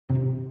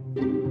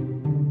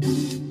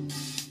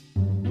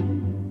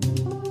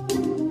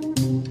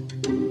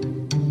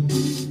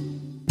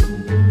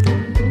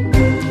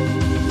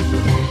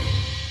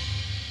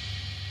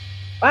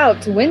Wow,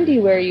 it's windy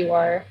where you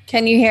are.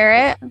 Can you hear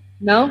it?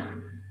 No?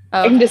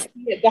 Oh, I can just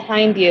see it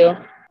behind you.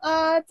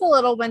 it's a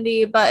little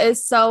windy, but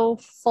it's so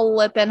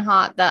flippin'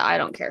 hot that I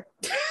don't care.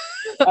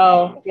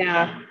 Oh,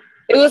 yeah.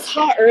 It was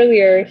hot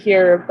earlier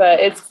here, but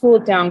it's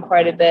cooled down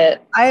quite a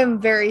bit. I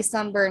am very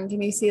sunburned.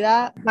 Can you see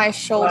that? My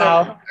shoulders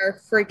Wow. are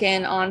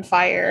freaking on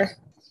fire.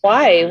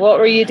 Why? What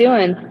were you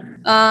doing?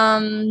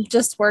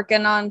 Just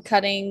working on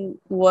cutting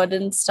wood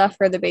and stuff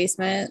for the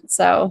basement.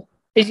 So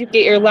Did you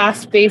get your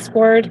last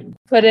baseboard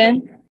put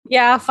in?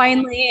 yeah,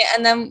 finally.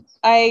 And then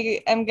I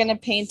am gonna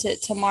paint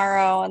it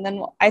tomorrow, and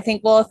then I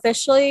think we'll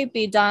officially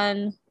be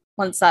done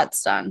once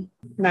that's done.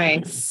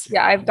 Nice.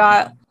 Yeah, I've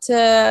got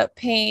to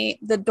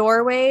paint the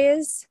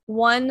doorways,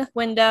 one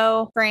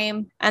window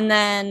frame, and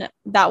then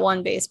that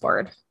one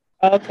baseboard.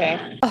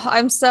 Okay. Ugh,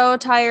 I'm so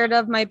tired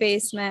of my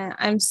basement.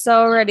 I'm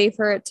so ready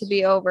for it to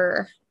be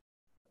over.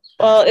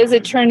 Well, is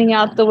it turning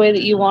out the way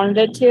that you wanted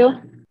it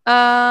to?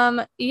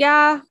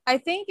 Yeah, I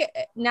think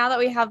now that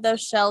we have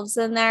those shelves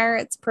in there,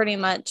 it's pretty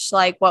much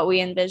like what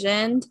we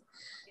envisioned.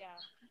 Yeah.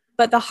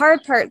 But the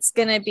hard part's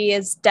gonna be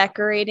is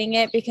decorating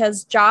it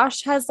because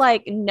Josh has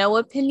like no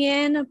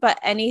opinion, but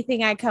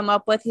anything I come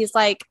up with, he's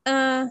like,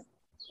 Well,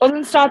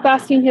 then stop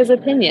asking his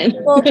opinion.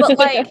 well,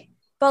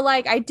 but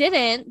like I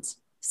didn't.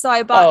 So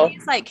I bought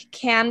these like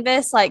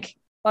canvas, like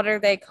what are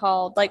they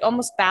called? Like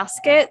almost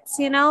baskets,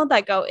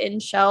 that go in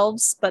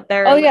shelves, but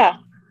they're Yeah.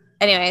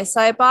 anyway.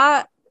 So I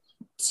bought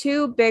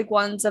two big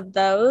ones of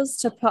those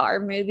to put our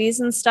movies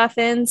and stuff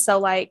in. So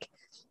like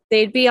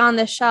they'd be on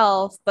the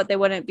shelf, but they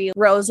wouldn't be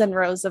rows and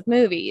rows of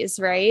movies,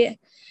 right?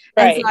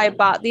 And so I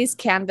bought these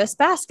canvas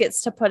baskets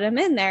to put them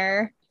in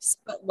there, so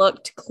it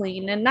looked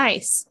clean and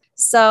nice.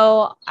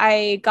 So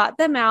I got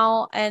them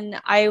out and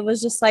I was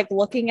just like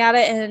looking at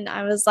it and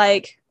I was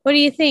like, what do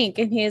you think?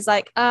 And he's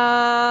like,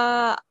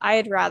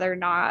 I'd rather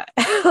not.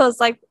 I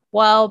was like,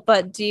 well,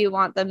 but do you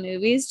want the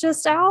movies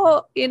just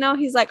out?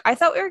 He's like, I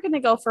thought we were going to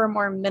go for a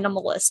more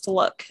minimalist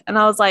look. And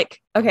I was like,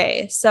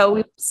 okay, so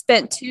we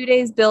spent 2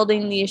 days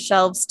building these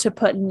shelves to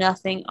put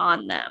nothing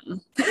on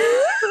them.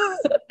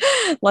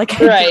 Like,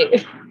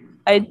 Right.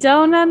 I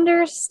don't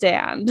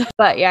understand.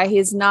 But yeah,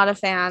 he's not a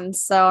fan.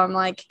 So I'm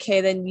like,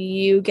 okay, then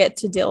you get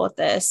to deal with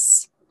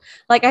this.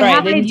 Like I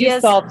have then ideas. You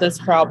solve this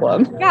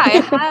problem.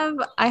 Yeah,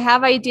 I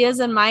have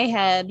ideas in my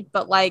head,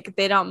 but like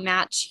they don't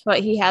match what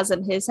he has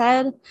in his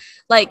head.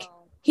 Like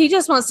he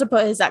just wants to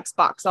put his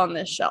Xbox on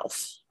this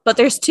shelf. But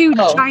there's two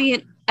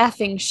giant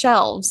effing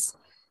shelves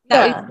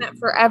that we spent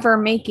forever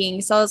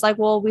making. So I was like,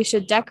 well, we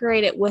should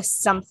decorate it with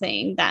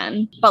something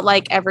then. But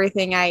like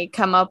everything I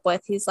come up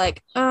with, he's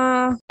like,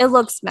 it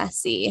looks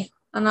messy.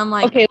 And I'm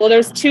like, okay, well,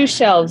 there's two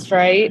shelves,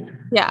 right?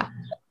 Yeah.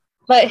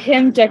 Let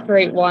him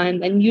decorate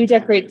one and you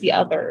decorate the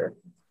other.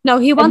 No,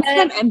 he wants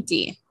them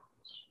empty.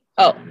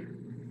 Oh.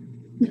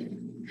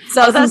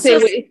 So that's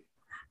just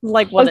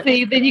like what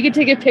then you can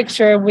take a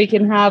picture and we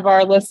can have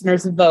our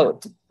listeners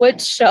vote.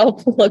 Which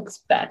shelf looks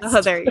best?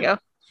 Oh, there you go.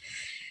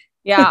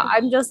 Yeah,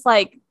 I'm just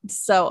like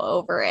so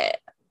over it.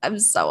 I'm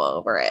so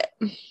over it.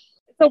 It's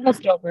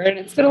almost over and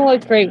it's going to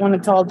look great when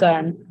it's all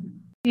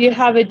done. Do you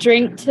have a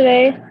drink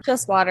today?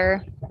 Just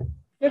water.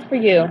 Good for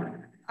you.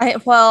 I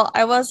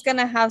was going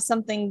to have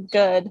something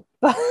good,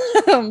 but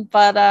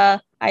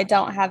I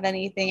don't have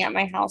anything at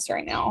my house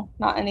right now.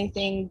 Not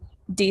anything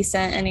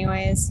decent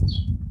anyways.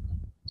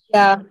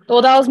 Yeah.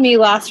 Well, that was me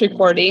last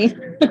recording.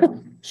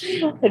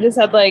 I just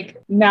had like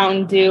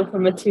Mountain Dew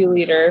from a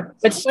 2-liter,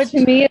 which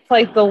to me it's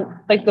like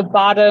the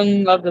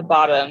bottom of the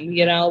bottom,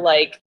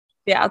 like.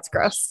 Yeah, it's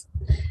gross.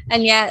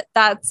 And yet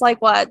that's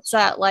like what's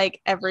at like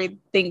every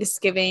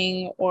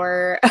Thanksgiving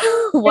or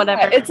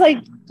whatever. Yeah, it's like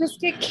just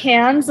get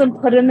cans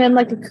and put them in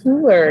like a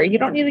cooler. You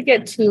don't need to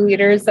get 2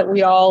 liters that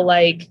we all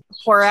like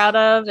pour out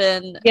of.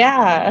 And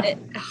it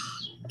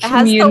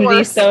has the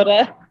worst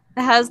soda.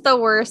 It has the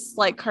worst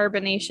like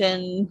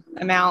carbonation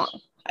amount,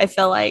 I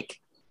feel like.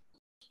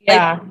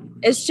 Yeah.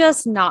 It's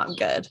just not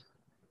good.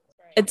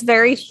 It's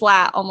very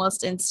flat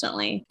almost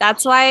instantly.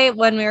 That's why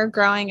when we were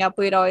growing up,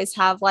 we'd always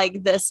have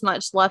like this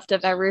much left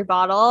of every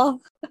bottle.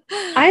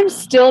 I'm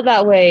still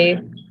that way.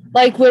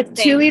 Like with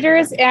 2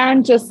 liters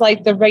and just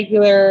like the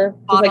regular,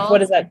 like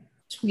what is that?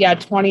 Yeah,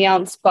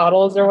 20-ounce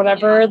bottles or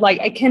whatever. Yeah.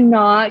 Like I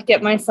cannot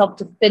get myself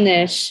to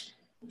finish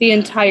the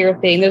entire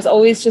thing. There's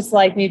always just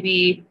like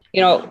maybe,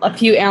 a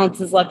few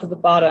ounces left at the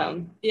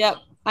bottom. Yep.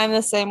 I'm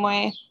the same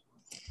way.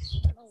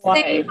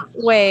 Why? Same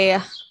way.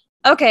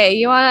 Okay,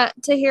 you want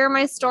to hear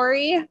my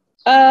story?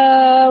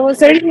 Was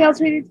there anything else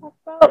we need to talk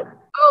about?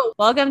 Oh,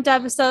 welcome to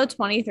episode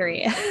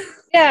 23.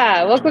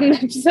 Yeah, welcome to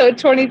episode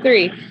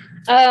 23.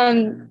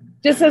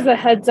 Just as a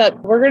heads up,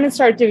 we're going to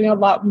start doing a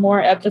lot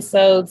more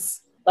episodes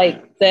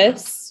like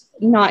this,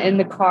 not in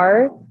the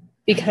car,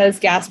 because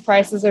gas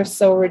prices are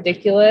so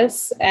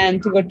ridiculous.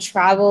 And to go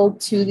travel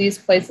to these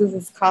places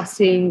is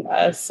costing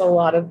us a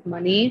lot of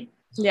money.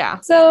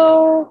 Yeah.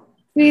 So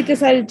we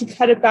decided to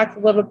cut it back a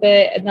little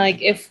bit. And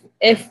like,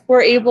 if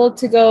we're able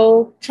to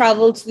go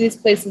travel to these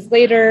places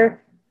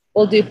later,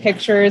 we'll do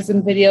pictures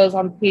and videos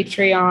on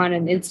Patreon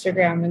and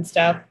Instagram and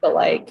stuff. But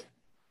like,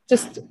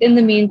 just in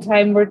the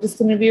meantime, we're just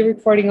going to be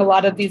recording a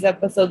lot of these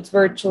episodes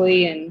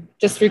virtually and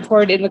just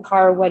record in the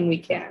car when we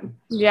can.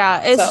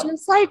 Yeah, it's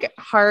just like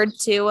hard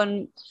too.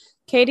 And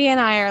Katie and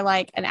I are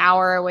like an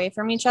hour away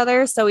from each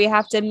other. So we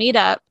have to meet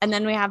up and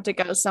then we have to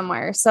go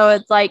somewhere. So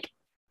it's like,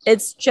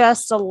 it's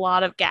just a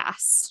lot of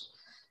gas.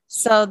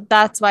 So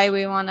that's why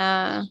we want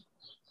to,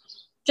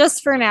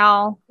 just for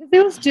now.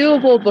 It was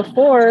doable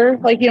before,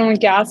 like, when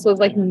gas was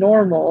like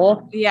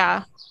normal.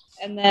 Yeah.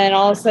 And then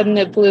all of a sudden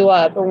it blew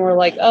up and we're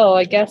like, oh,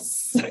 I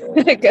guess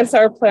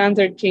our plans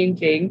are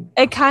changing.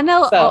 It kind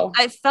of,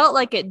 I felt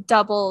like it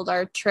doubled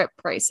our trip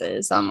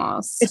prices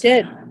almost. It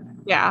did.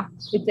 Yeah.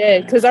 It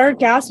did. Because our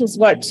gas was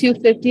what,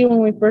 $2.50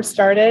 when we first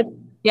started?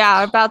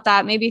 Yeah, about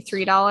that, maybe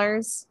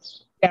 $3.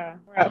 Yeah,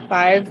 we're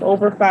at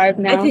over $5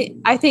 now.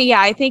 I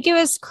think it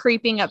was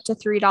creeping up to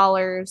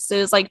 $3. So it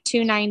was like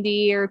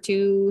 $2.90 or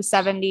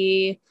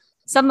 $2.70,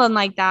 something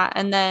like that,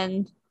 and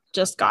then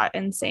just got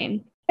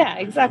insane. Yeah,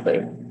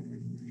 exactly.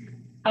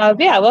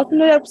 Welcome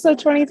to episode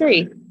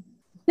 23.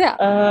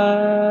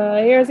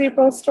 Yeah. Here's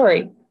April's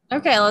story.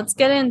 Okay, let's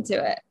get into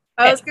it.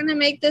 I was gonna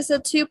make this a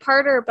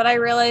two-parter, but I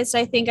realized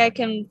I think I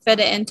can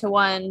fit it into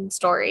one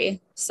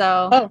story.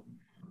 So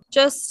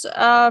just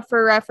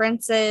for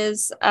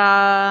references,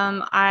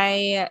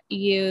 I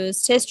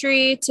used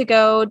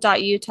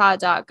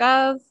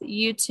history2go.utah.gov,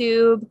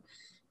 YouTube,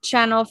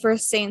 Channel for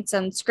Saints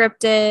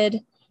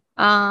Unscripted.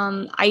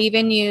 I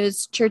even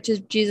used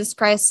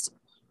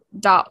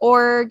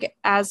churchofjesuschrist.org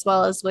as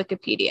well as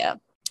Wikipedia.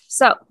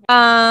 So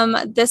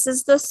this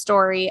is the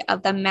story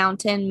of the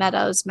Mountain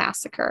Meadows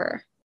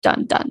Massacre.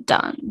 Dun, dun,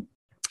 dun.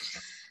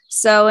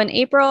 So in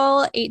April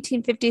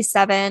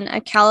 1857,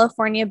 a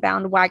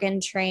California-bound wagon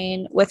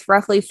train with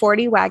roughly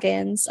 40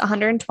 wagons,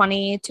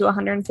 120 to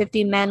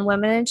 150 men,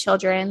 women, and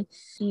children,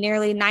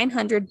 nearly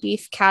 900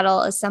 beef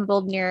cattle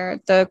assembled near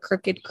the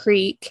Crooked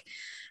Creek,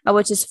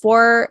 which is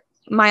 4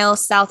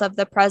 miles south of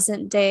the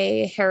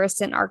present-day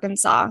Harrison,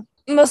 Arkansas.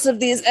 Most of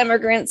these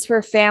immigrants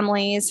were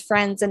families,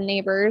 friends, and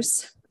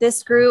neighbors.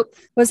 This group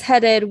was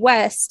headed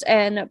west,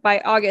 and by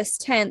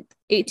August 10th,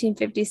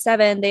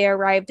 1857, they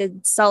arrived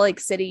in Salt Lake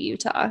City,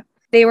 Utah.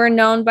 They were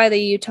known by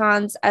the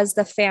Utahns as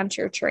the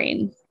Fancher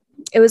train.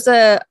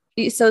 So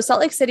Salt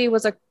Lake City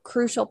was a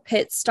crucial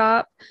pit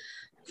stop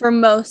for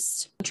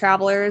most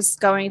travelers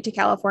going to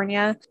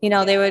California.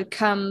 They would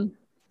come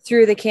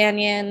through the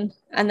canyon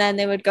and then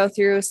they would go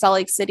through Salt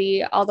Lake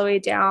City all the way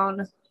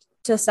down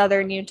to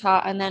southern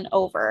Utah and then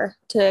over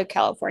to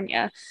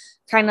California,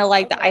 kind of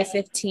like the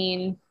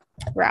I-15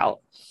 route.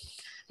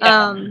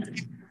 Yeah.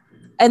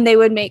 And they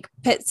would make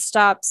pit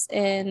stops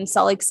in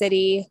Salt Lake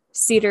City,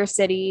 Cedar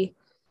City,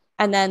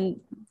 and then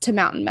to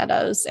Mountain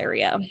Meadows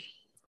area. Okay.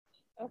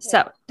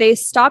 So they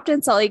stopped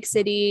in Salt Lake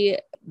City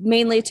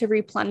mainly to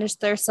replenish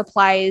their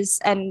supplies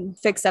and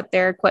fix up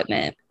their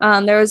equipment.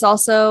 There was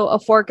also a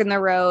fork in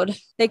the road.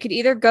 They could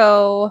either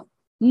go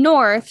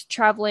north,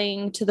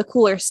 traveling to the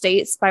cooler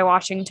states by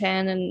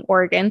Washington and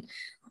Oregon,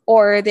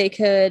 or they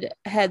could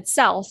head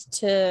south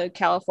to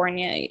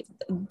California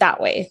that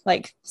way.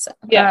 But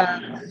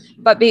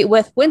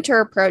with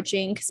winter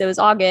approaching, because it was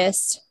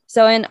August.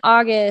 So in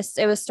August,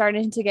 it was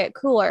starting to get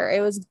cooler.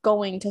 It was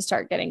going to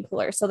start getting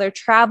cooler. So their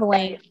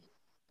traveling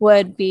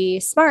would be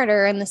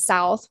smarter in the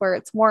south where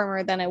it's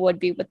warmer than it would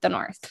be with the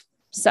north.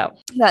 So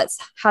that's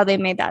how they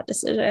made that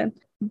decision.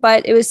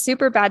 But it was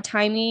super bad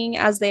timing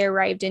as they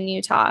arrived in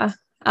Utah.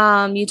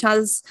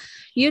 Utahns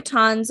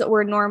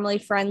were normally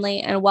friendly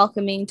and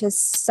welcoming to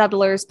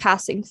settlers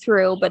passing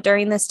through, but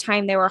during this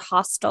time they were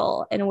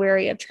hostile and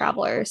wary of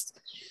travelers.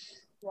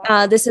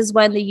 This is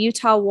when the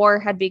Utah War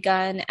had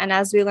begun, and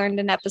as we learned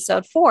in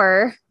episode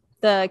 4,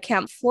 the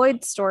Camp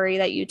Floyd story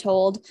that you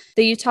told,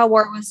 the Utah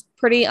War was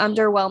pretty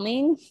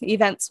underwhelming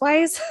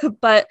events-wise,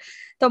 but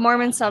the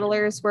Mormon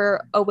settlers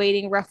were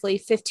awaiting roughly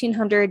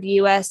 1,500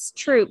 U.S.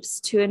 troops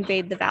to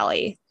invade the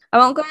valley. I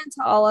won't go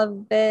into all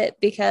of it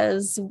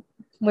because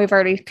we've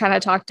already kind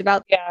of talked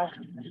about. Yeah,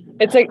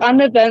 it's like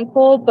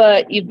uneventful,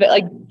 but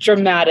like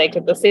dramatic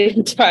at the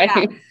same time.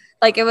 Yeah.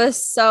 Like it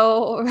was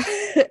so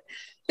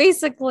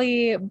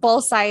basically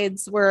both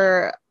sides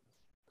were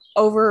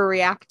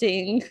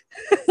overreacting.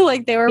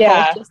 Like they were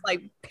both just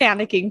like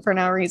panicking for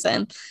no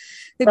reason.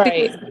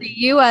 Because the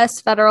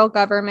U.S. federal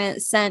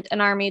government sent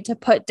an army to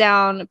put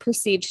down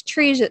perceived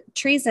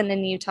treason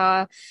in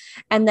Utah,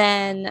 and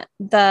then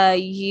the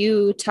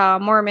Utah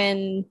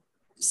Mormon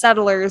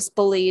settlers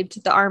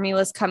believed the army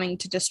was coming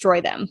to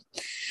destroy them.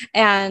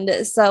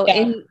 And so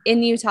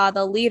in Utah,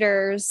 the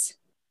leaders,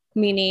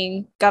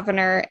 meaning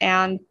governor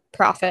and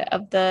prophet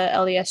of the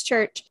LDS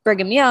Church,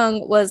 Brigham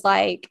Young, was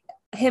like,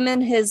 him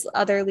and his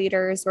other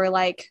leaders were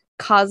like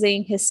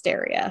causing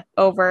hysteria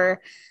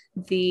over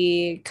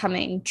the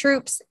coming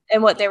troops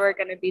and what they were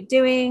going to be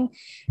doing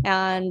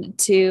and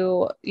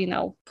to,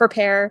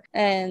 prepare.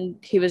 And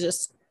he was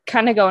just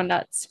kind of going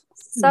nuts.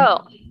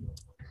 So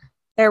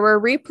there were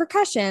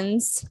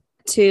repercussions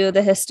to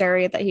the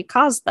hysteria that he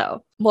caused,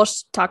 though. We'll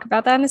talk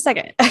about that in a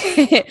second.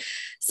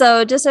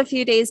 So just a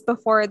few days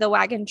before the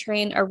wagon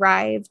train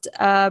arrived,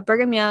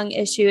 Brigham Young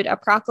issued a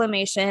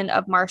proclamation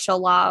of martial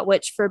law,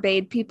 which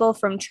forbade people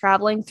from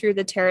traveling through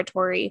the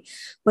territory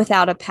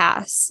without a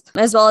pass,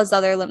 as well as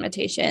other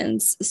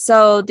limitations.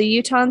 So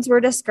the Utahns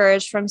were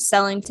discouraged from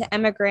selling to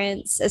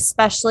immigrants,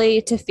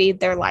 especially to feed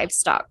their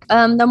livestock.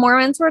 The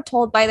Mormons were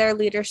told by their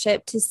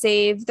leadership to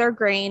save their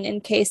grain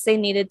in case they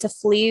needed to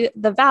flee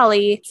the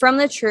valley from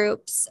the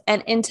troops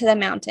and into the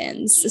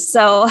mountains.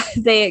 So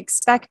they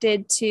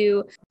expected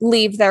to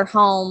leave their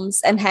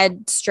homes and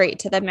head straight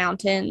to the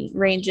mountain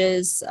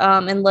ranges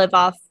and live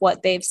off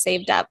what they've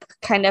saved up.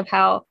 Kind of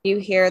how you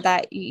hear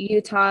that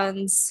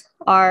Utahns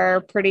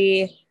are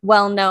pretty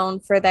well known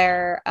for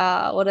their,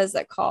 what is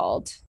it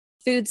called?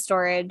 Food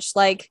storage.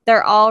 Like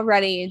they're all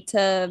ready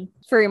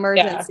for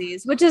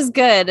emergencies, which is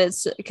good.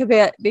 It could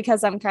be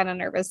because I'm kind of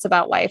nervous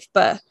about life,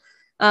 but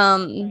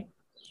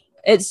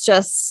it's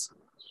just,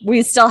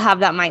 we still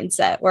have that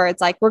mindset where it's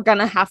like, we're going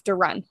to have to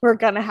run. We're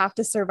going to have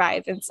to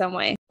survive in some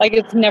way. Like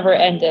it's never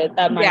ended,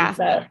 that mindset.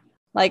 Yeah.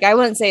 Like I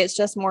wouldn't say it's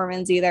just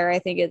Mormons either. I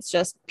think it's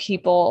just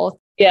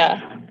people.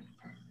 Yeah.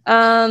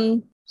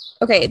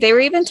 Okay. They were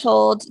even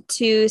told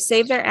to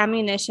save their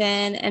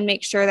ammunition and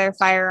make sure their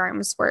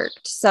firearms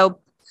worked. So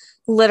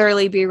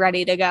literally be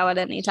ready to go at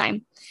any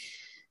time.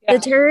 Yeah.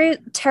 The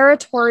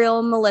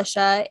territorial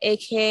militia,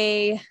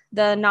 aka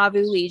the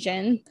Nauvoo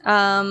Legion,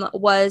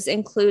 which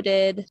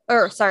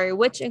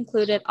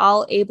included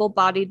all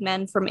able-bodied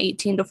men from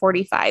 18 to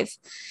 45,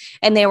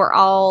 and they were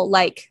all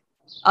like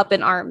up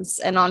in arms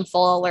and on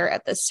full alert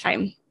at this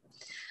time.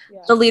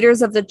 Yeah. The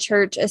leaders of the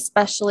church,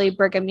 especially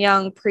Brigham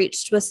Young,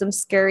 preached with some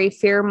scary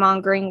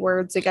fear-mongering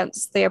words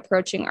against the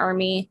approaching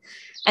army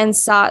and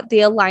sought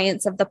the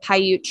alliance of the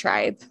Paiute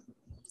tribe,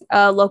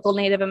 a local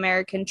Native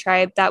American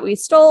tribe that we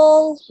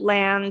stole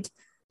land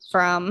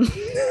from.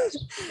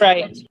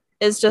 Right.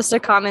 Is just a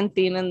common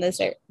theme in this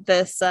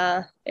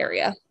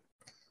area.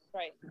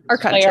 Right. Our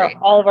country.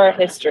 All of our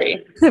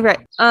history.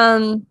 Right.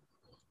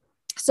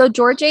 So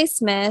George A.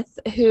 Smith,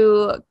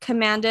 who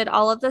commanded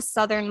all of the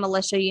Southern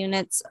militia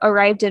units,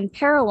 arrived in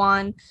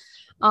Parowan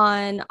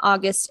on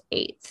August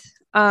 8th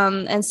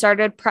and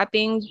started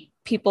prepping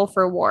people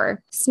for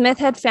war. Smith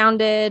had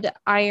founded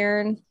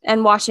Iron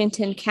and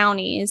Washington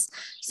counties,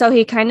 so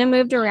he kind of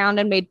moved around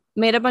and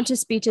made a bunch of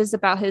speeches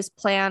about his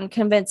plan,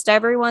 convinced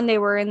everyone they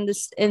were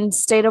in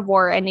state of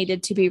war and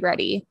needed to be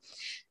ready.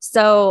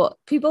 So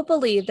people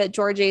believe that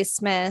George A.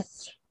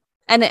 Smith,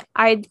 and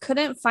I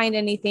couldn't find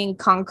anything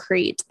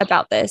concrete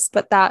about this,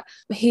 but that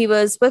he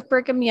was with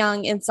Brigham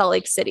Young in Salt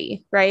Lake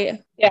City,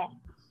 right? Yeah.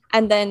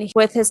 And then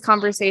with his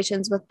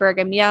conversations with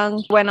Brigham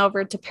Young, went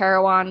over to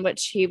Parowan,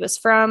 which he was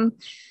from,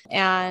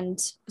 and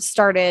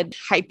started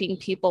hyping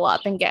people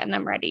up and getting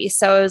them ready.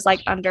 So it was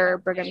like under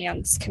Brigham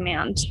Young's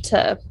command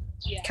to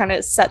kind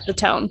of set the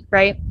tone,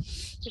 right?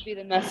 To be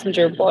the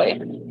messenger boy.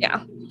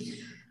 Yeah.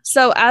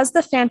 So as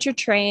the Fancher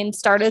train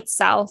started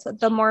south,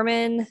 the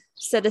Mormon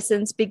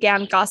citizens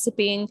began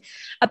gossiping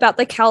about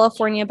the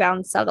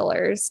California-bound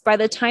settlers. By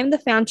the time the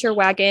Fancher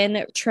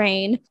wagon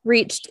train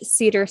reached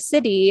Cedar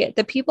City,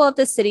 the people of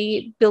the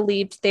city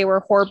believed they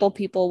were horrible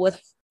people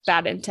with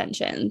bad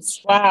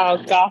intentions. Wow,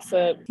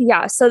 gossip.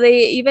 Yeah, so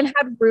they even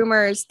had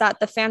rumors that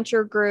the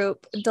Fancher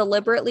group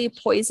deliberately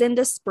poisoned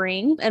a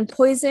spring and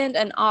poisoned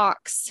an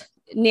ox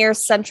near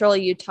central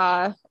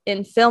Utah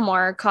in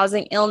Fillmore,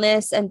 causing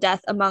illness and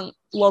death among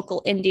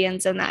local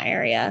Indians in that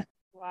area.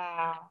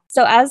 Wow.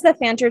 So as the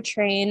Fancher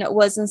train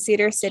was in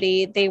Cedar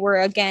City, they were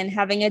again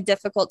having a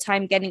difficult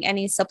time getting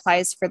any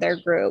supplies for their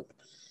group.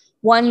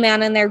 One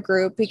man in their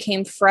group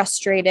became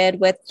frustrated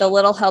with the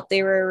little help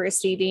they were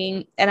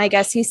receiving, and I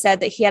guess he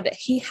said that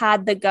he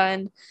had the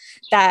gun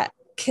that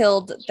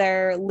killed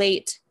their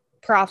late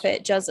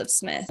prophet, Joseph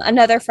Smith.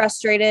 Another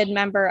frustrated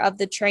member of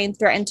the train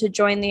threatened to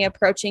join the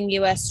approaching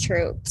U.S.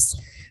 troops,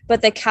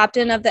 but the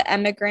captain of the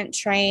emigrant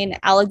train,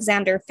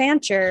 Alexander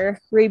Fancher,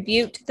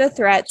 rebuked the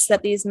threats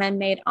that these men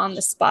made on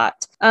the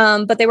spot.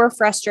 But they were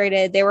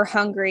frustrated. They were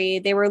hungry.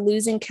 They were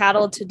losing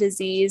cattle to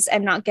disease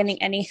and not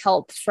getting any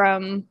help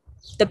from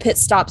the pit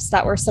stops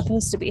that were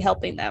supposed to be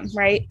helping them,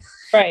 right?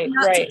 Right.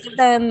 To give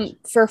them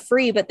for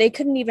free, but they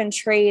couldn't even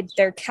trade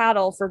their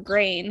cattle for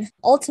grain.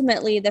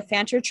 Ultimately, the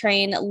Fancher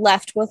train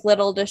left with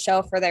little to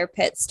show for their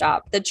pit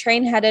stop. The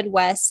train headed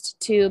west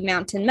to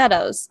Mountain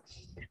Meadows,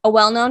 a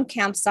well-known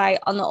campsite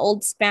on the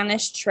old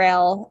Spanish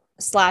Trail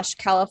 /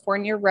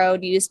 California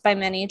Road used by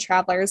many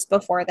travelers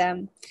before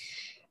them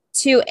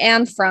to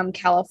and from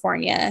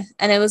California.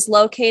 And it was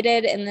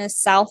located in the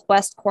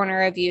southwest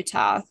corner of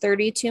Utah,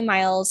 32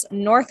 miles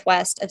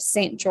northwest of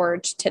St.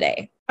 George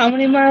today. How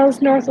many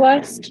miles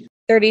northwest?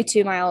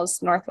 32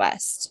 miles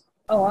northwest.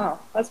 Oh, wow.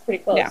 That's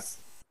pretty close. Yeah.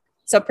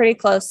 So pretty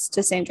close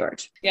to St.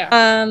 George.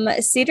 Yeah.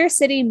 Cedar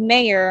City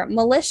mayor,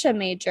 militia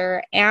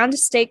major, and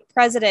stake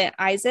president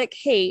Isaac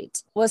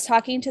Haight was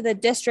talking to the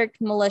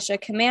district militia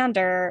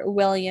commander,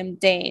 William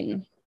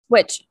Dane,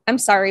 which I'm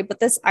sorry, but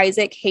this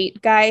Isaac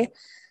Haight guy,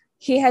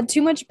 he had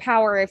too much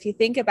power. If you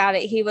think about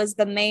it, he was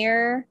the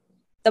mayor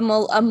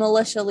a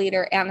militia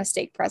leader and a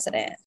stake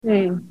president.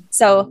 Hmm.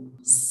 So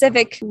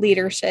civic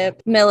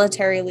leadership,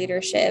 military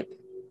leadership,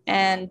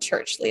 and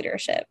church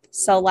leadership.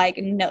 So like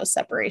no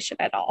separation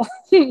at all.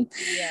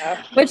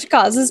 Yeah. Which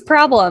causes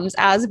problems,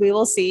 as we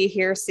will see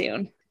here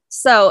soon.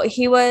 So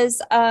he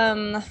was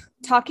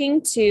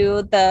talking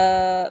to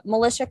the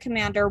militia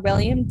commander,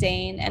 William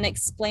Dane, and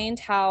explained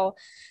how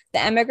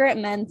the emigrant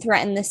men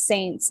threatened the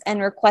saints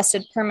and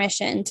requested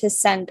permission to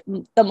send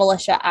the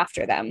militia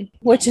after them,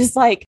 which is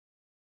like,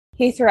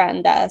 he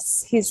threatened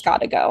us. He's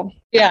got to go.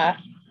 Yeah.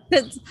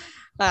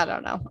 I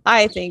don't know.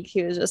 I think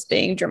he was just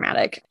being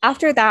dramatic.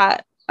 After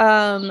that,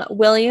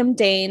 William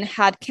Dane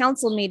had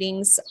council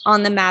meetings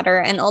on the matter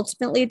and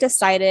ultimately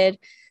decided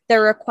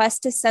their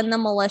request to send the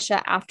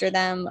militia after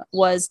them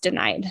was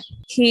denied.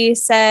 He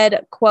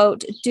said,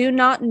 quote, "Do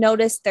not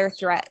notice their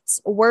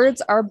threats.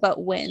 Words are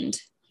but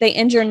wind. They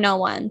injure no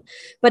one.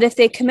 But if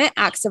they commit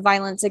acts of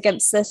violence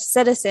against the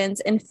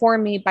citizens,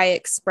 inform me by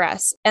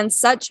express, and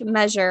such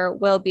measure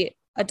will be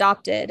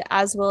adopted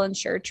as will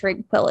ensure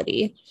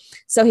tranquility."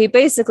 So he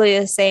basically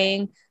is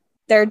saying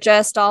they're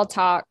just all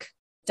talk.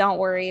 Don't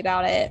worry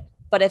about it.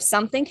 But if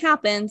something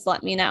happens,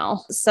 let me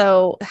know.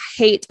 So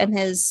Haight and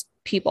his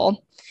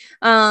people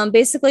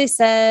basically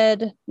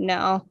said,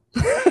 no,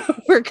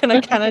 we're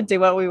going to kind of do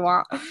what we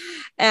want.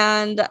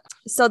 And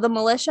so the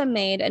militia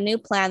made a new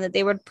plan that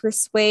they would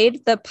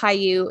persuade the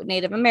Paiute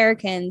Native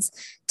Americans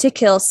to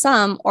kill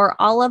some or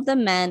all of the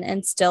men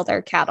and steal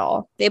their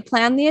cattle. They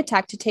planned the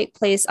attack to take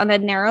place on a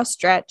narrow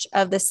stretch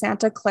of the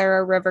Santa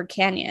Clara River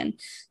Canyon,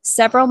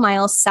 several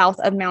miles south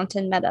of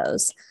Mountain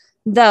Meadows,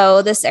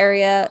 though this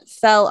area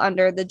fell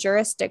under the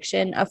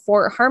jurisdiction of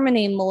Fort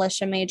Harmony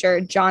Militia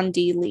Major John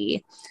D.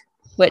 Lee,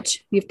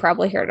 which you've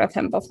probably heard of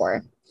him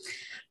before.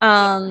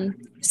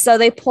 So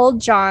they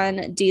pulled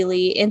John D.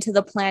 Lee into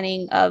the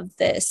planning of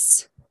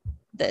this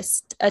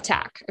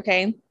attack.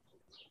 Okay.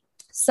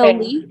 So Okay.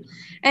 Lee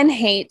and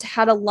Haight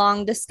had a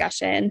long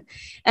discussion,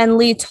 and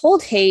Lee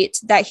told Haight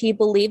that he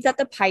believed that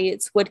the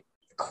Paiutes would,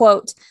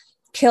 quote,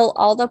 kill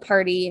all the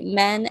party,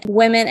 men,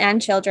 women,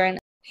 and children.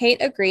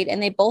 Haight agreed,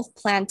 and they both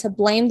planned to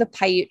blame the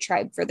Paiute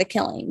tribe for the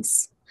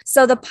killings.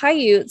 So the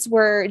Paiutes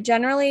were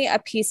generally a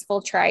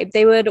peaceful tribe.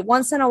 They would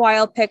once in a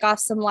while pick off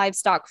some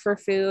livestock for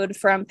food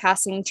from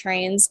passing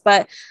trains,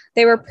 but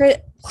they were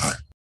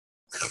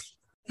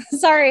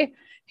sorry,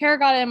 hair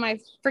got in my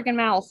freaking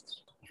mouth.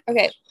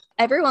 Okay.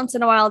 Every once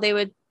in a while, they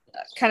would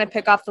kind of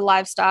pick off the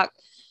livestock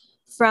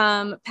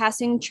from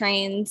passing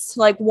trains,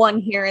 like one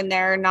here and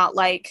there, not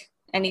like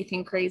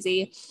anything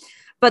crazy.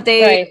 But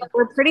they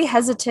were pretty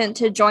hesitant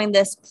to join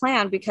this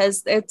plan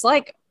because it's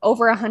like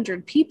over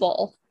 100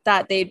 people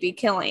that they'd be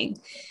killing.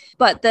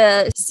 But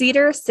the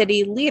Cedar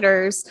City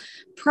leaders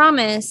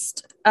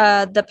promised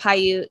the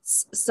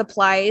Paiutes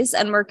supplies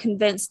and were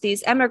convinced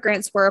these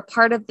immigrants were a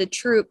part of the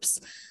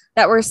troops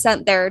that were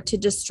sent there to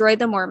destroy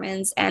the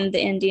Mormons and the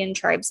Indian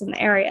tribes in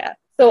the area.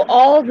 So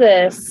all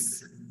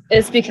this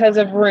is because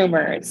of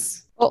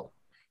rumors.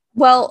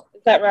 Well,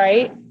 is that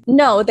right?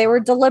 No, they were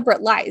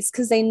deliberate lies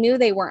because they knew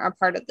they weren't a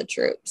part of the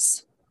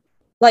troops.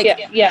 Like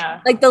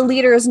the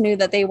leaders knew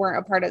that they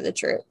weren't a part of the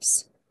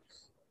troops.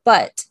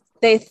 But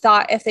they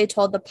thought if they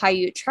told the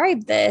Paiute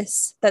tribe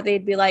this, that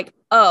they'd be like,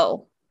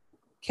 oh,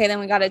 okay, then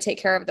we got to take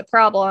care of the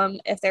problem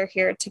if they're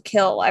here to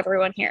kill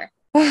everyone here.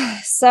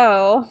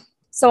 So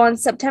on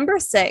September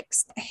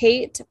 6th,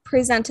 Haight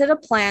presented a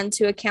plan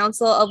to a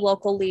council of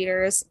local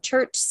leaders,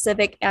 church,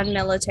 civic, and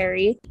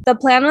military. The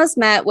plan was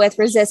met with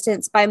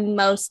resistance by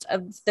most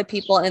of the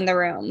people in the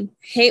room.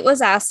 Haight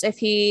was asked if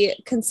he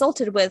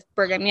consulted with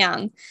Brigham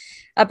Young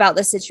about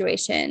the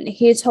situation.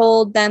 He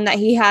told them that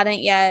he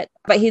hadn't yet,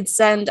 but he'd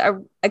send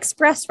an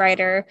express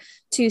rider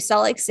to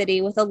Salt Lake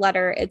City with a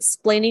letter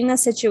explaining the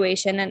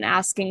situation and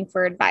asking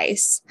for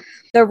advice.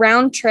 The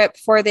round trip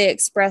for the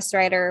express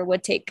rider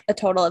would take a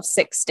total of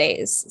 6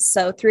 days.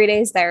 So 3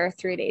 days there,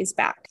 3 days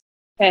back.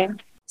 Okay.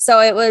 So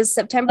it was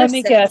September 6th. Let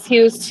me guess.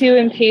 He was too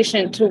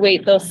impatient to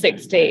wait those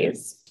 6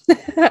 days.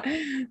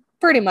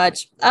 Pretty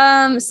much.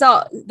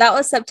 So that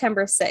was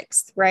September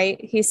 6th, right?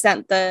 He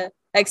sent the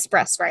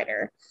express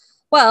rider.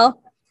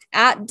 Well,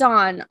 at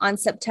dawn on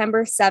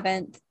September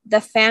 7th, the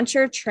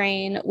Fancher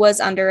train was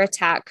under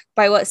attack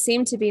by what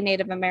seemed to be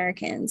Native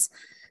Americans,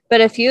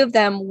 but a few of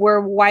them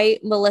were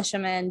white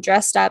militiamen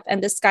dressed up and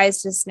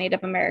disguised as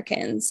Native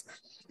Americans.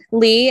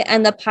 Lee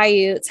and the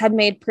Paiutes had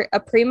made a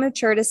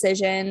premature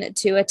decision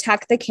to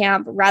attack the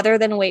camp rather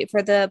than wait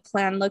for the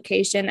planned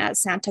location at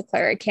Santa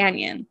Clara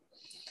Canyon.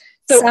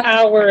 So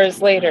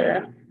hours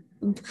later.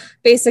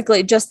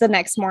 Basically, just the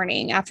next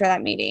morning after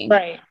that meeting.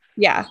 Right.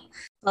 Yeah.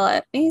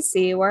 Let me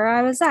see where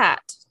I was at.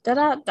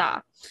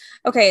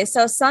 Okay,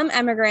 so some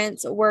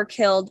immigrants were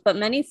killed, but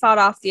many fought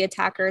off the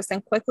attackers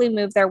and quickly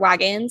moved their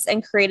wagons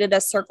and created a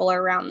circle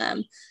around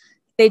them.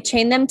 They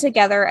chained them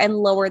together and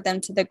lowered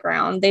them to the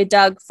ground. They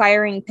dug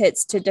firing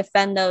pits to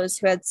defend those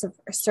who had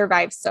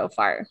survived so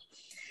far.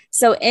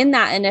 So in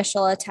that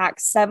initial attack,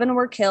 7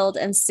 were killed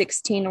and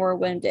 16 were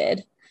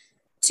wounded.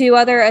 2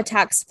 other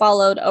attacks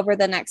followed over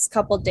the next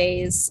couple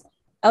days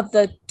of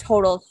the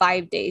total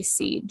 5-day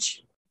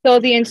siege. So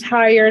the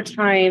entire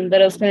time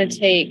that it was going to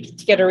take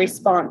to get a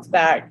response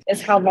back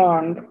is how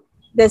long?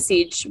 The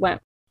siege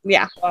went.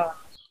 Yeah. Wow.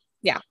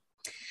 Yeah.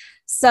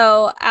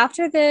 So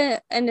after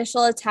the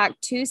initial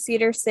attack, two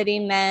Cedar City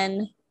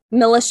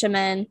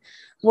militiamen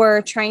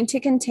were trying to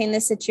contain the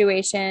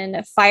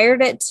situation,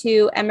 fired at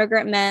two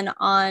immigrant men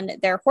on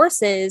their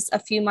horses a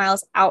few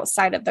miles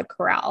outside of the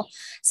corral.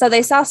 So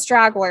they saw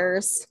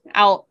stragglers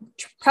out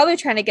probably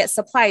trying to get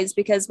supplies,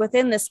 because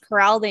within this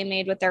corral they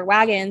made with their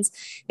wagons,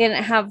 they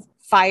didn't have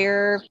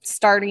fire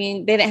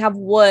starting, they didn't have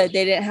wood,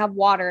 they didn't have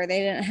water,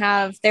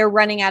 they're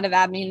running out of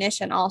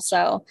ammunition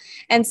also.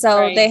 And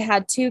so they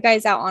had two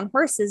guys out on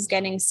horses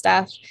getting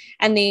stuff,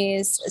 and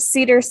these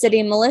Cedar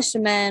City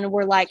militiamen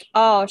were like,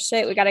 oh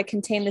shit, we got to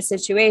contain the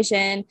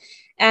situation.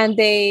 And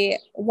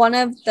one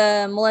of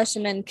the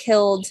militiamen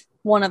killed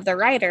one of the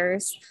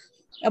riders,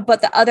 but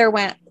the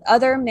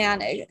other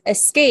man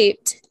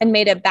escaped and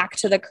made it back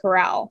to the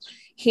corral.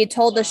 He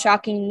told the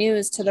shocking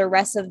news to the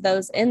rest of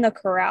those in the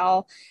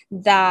corral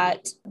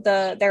that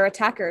their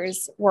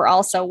attackers were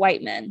also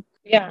white men.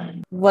 Yeah.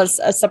 Was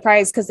a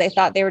surprise because they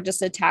thought they were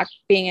just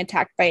being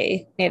attacked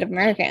by Native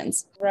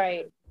Americans.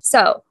 Right.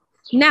 So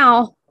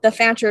now the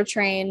Fancher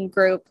Train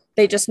group,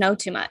 they just know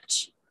too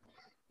much.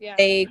 Yeah.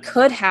 They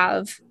could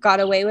have got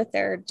away with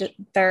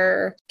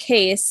their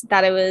case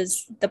that it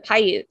was the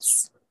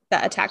Paiutes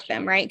that attacked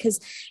them, right? Because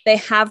they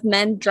have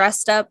men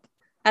dressed up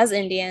as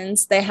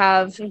Indians, they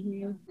have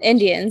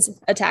Indians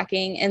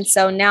attacking, and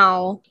so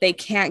now they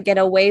can't get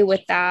away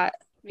with that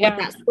with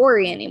that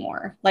story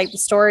anymore. Like, the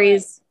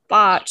story's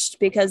botched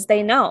because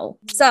they know.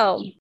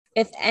 So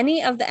if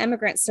any of the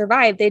immigrants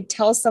survived, they'd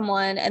tell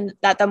someone and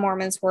that the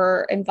Mormons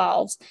were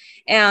involved.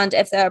 And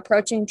if the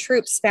approaching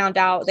troops found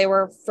out, they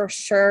were for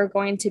sure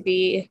going to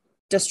be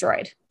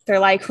destroyed. They're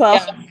like,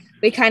 well,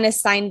 we kind of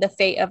signed the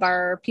fate of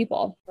our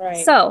people.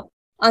 Right. So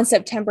on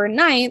September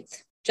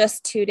 9th,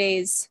 just 2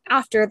 days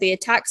after the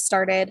attack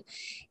started,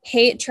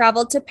 Haight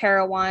traveled to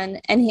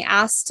Parowan, and he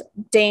asked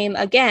Dame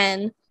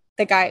again,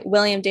 the guy,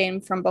 William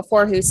Dame from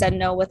before, who said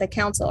no with a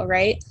council,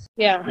 right?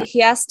 Yeah.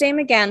 He asked Dame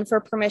again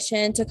for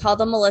permission to call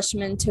the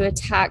militiamen to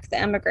attack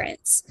the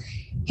immigrants.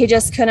 He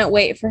just couldn't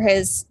wait for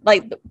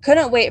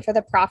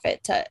the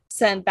prophet to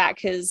send back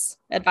his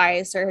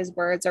advice or his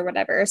words or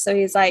whatever. So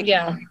he's like,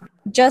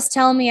 just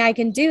tell me I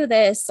can do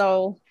this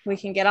so we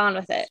can get on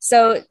with it.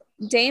 So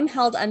Dame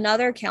held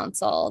another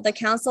council. The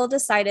council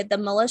decided the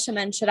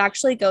militiamen should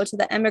actually go to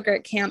the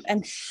immigrant camp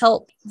and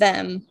help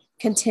them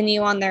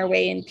continue on their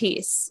way in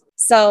peace.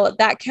 So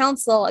that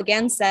council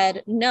again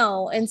said,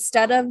 no,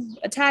 instead of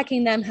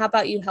attacking them, how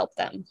about you help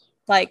them?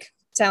 Like,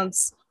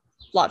 sounds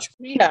logical.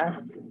 Yeah,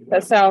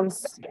 that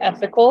sounds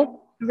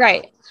ethical.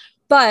 Right.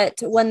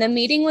 But when the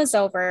meeting was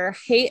over,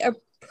 Haight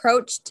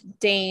approached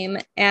Dame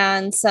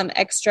and with some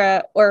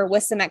extra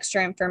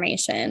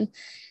information.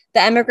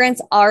 The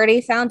immigrants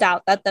already found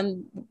out that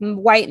the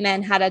white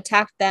men had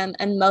attacked them,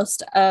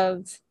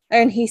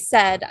 and he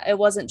said it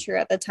wasn't true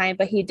at the time,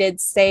 but he did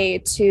say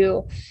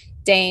to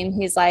Dame,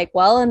 he's like,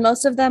 well, and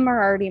most of them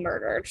are already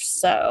murdered.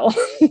 So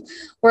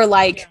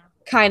we're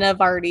kind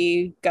of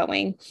already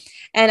going.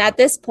 And at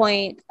this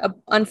point,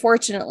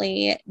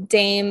 unfortunately,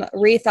 Dame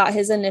rethought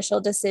his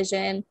initial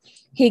decision.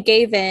 He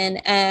gave in,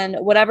 and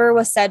whatever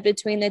was said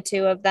between the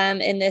two of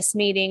them in this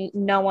meeting,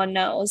 no one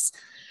knows.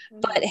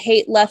 But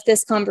Haight left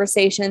this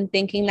conversation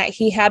thinking that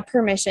he had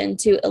permission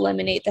to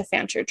eliminate the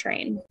Fancher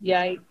train.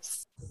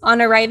 Yikes. On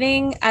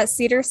arriving at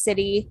Cedar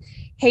City,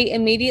 Haight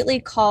immediately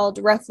called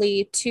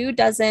roughly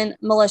 24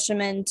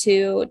 militiamen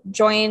to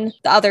join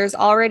the others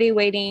already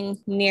waiting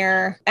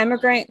near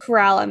Immigrant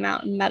Corral at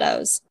Mountain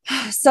Meadows.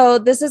 So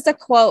this is a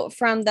quote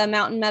from the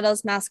Mountain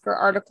Meadows Massacre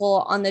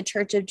article on the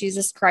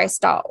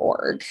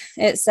churchofjesuschrist.org.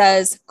 It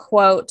says,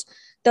 quote,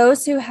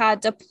 those who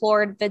had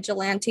deplored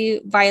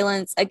vigilante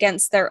violence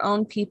against their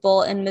own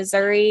people in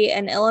Missouri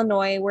and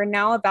Illinois were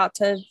now about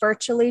to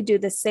virtually do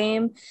the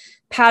same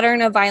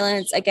pattern of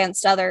violence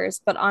against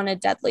others, but on a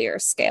deadlier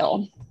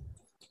scale,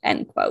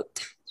 end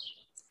quote.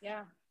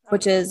 Yeah.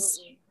 Which is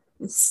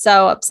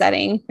so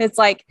upsetting. It's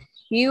like,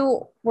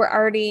 you were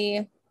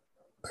already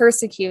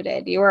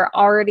persecuted, you were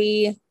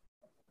already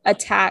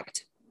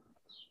attacked,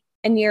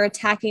 and you're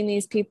attacking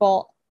these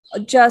people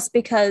just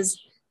because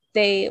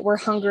they were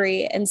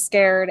hungry and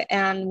scared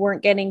and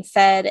weren't getting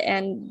fed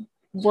and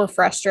were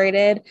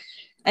frustrated.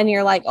 And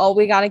you're like, oh,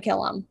 we got to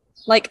kill them.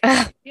 Like,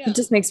 It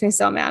just makes me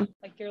so mad.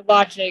 Like, your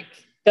logic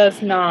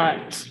does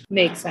not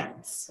make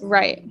sense.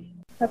 Right.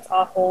 That's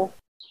awful.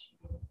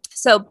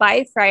 So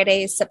by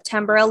Friday,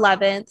 September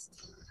 11th,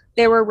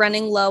 they were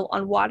running low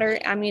on water,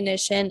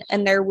 ammunition,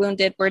 and their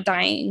wounded were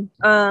dying.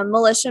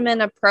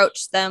 Militiamen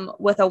approached them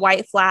with a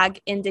white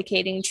flag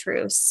indicating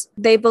truce.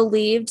 They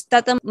believed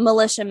that the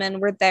militiamen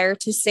were there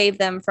to save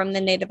them from the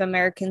Native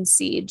American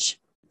siege.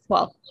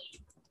 Well,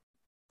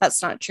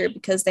 that's not true,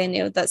 because they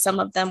knew that some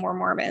of them were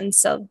Mormons,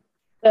 so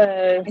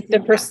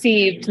The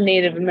perceived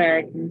Native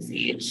American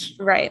siege.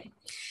 Right.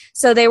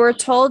 So they were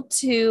told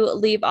to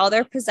leave all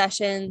their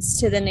possessions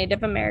to the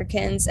Native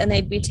Americans and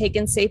they'd be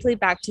taken safely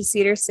back to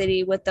Cedar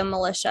City with the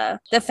militia.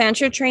 The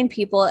Fancher trained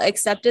people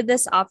accepted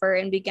this offer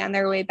and began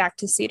their way back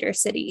to Cedar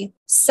City.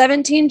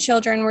 17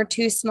 children were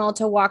too small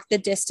to walk the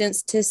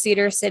distance to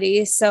Cedar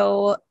City,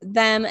 so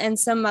them and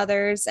some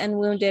mothers and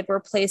wounded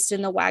were placed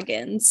in the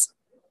wagons.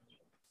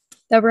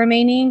 The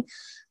remaining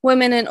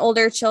women and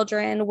older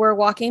children were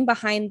walking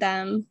behind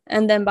them,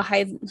 and then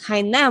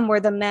behind them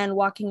were the men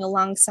walking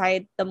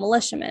alongside the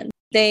militiamen.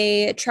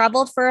 They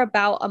traveled for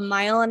about a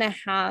mile and a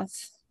half,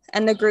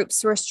 and the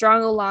groups were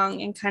strung along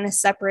and kind of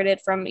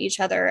separated from each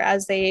other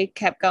as they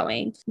kept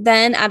going.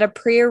 Then, at a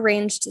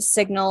prearranged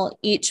signal,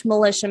 each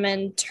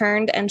militiaman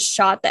turned and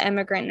shot the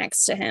immigrant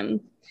next to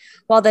him,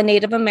 while the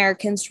Native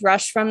Americans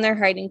rushed from their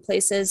hiding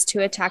places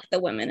to attack the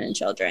women and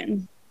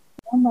children.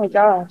 Oh my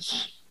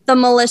gosh. The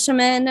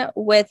militiamen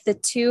with the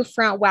two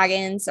front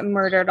wagons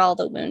murdered all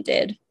the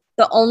wounded.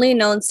 The only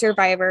known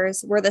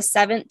survivors were the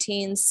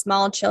 17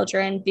 small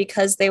children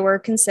because they were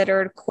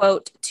considered,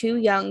 quote, too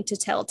young to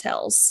tell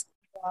tales.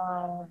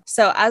 Wow.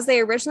 So as they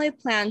originally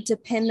planned to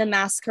pin the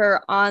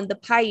massacre on the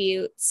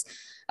Paiutes,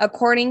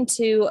 according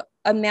to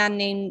a man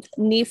named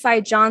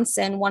Nephi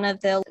Johnson, one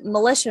of the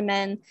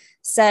militiamen,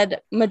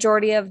 said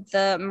majority of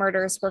the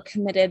murders were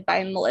committed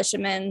by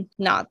militiamen,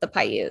 not the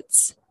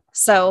Paiutes.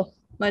 So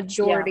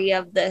majority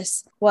of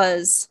this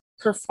was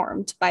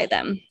performed by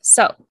them.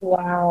 So,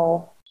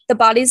 wow. The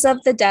bodies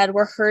of the dead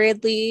were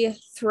hurriedly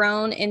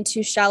thrown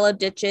into shallow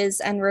ditches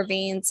and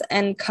ravines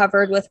and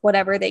covered with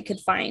whatever they could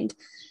find,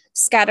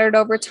 scattered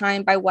over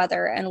time by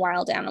weather and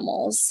wild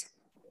animals.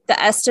 The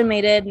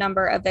estimated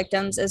number of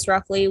victims is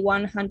roughly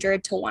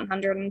 100 to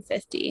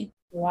 150.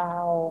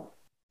 Wow.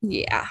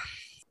 Yeah.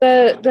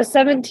 The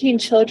 17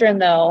 children,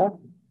 though,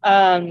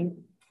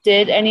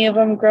 did any of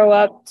them grow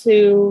up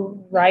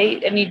to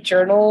write any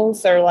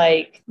journals or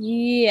like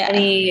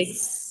any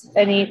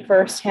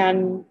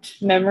firsthand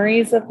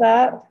memories of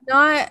that?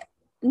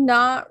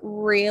 Not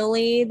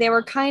really. They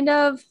were kind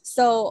of,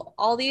 so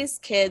all these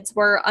kids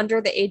were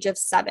under the age of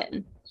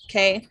 7,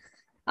 okay?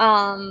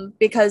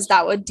 Because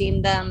that would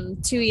deem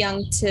them too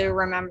young to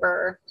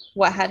remember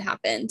what had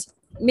happened.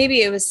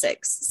 Maybe it was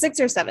 6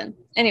 or 7.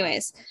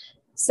 Anyways,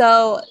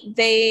 so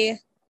they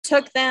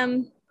took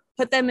them,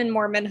 put them in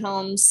Mormon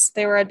homes.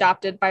 They were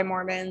adopted by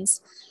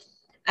Mormons.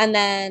 And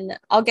then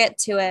I'll get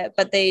to it,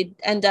 but they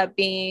end up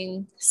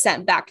being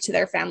sent back to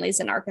their families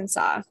in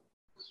Arkansas.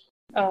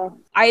 Oh.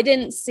 I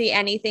didn't see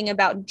anything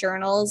about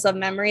journals of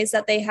memories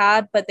that they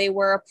had, but they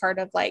were a part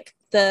of like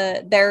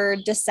their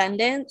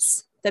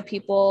descendants,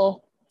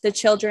 the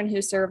children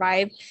who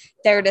survived,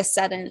 their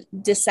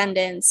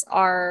descendants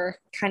are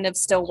kind of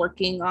still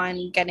working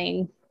on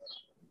getting,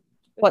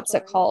 what's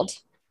it called?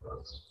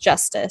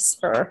 Justice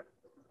for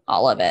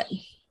all of it.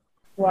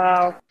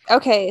 Wow.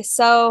 Okay,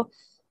 so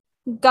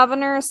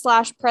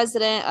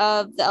Governor/president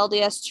of the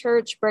LDS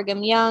Church,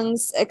 Brigham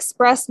Young's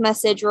express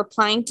message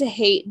replying to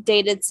hate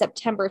dated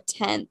September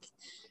 10th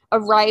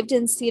arrived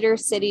in Cedar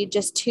City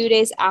just 2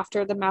 days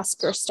after the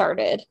massacre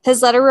started.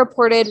 His letter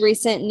reported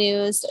recent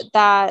news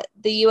that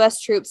the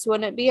U.S. troops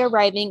wouldn't be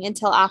arriving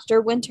until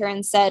after winter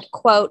and said,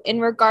 quote, in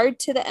regard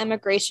to the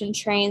immigration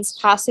trains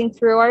passing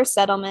through our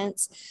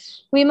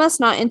settlements, we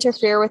must not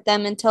interfere with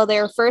them until they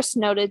are first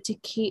notified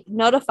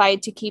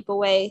to keep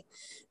away.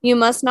 You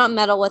must not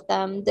meddle with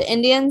them. The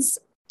Indians,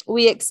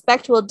 we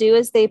expect, will do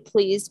as they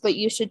please, but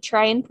you should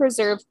try and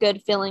preserve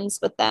good feelings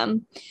with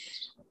them.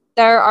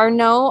 There are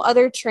no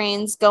other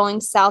trains going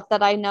south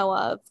that I know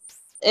of.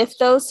 If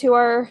those who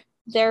are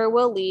there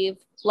will leave,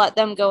 let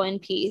them go in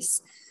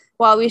peace.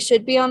 While we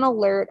should be on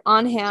alert,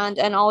 on hand,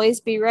 and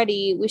always be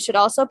ready, we should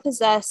also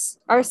possess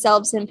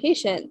ourselves in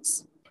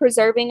patience,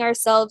 preserving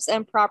ourselves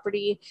and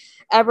property,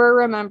 ever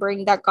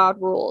remembering that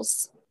God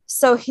rules.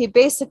 So he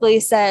basically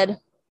said,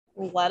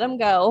 let them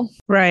go.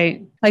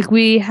 Right. Like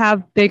we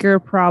have bigger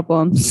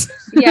problems.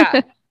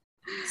 Yeah.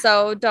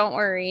 So don't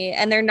worry.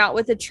 And they're not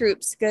with the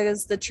troops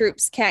because the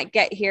troops can't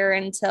get here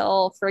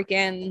until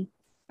freaking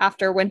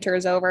after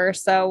winter's over.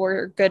 So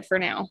we're good for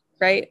now.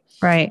 Right.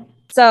 Right.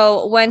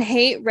 So when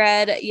Haight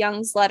read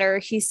Young's letter,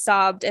 he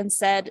sobbed and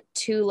said,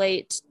 too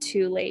late,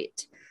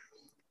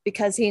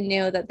 because he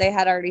knew that they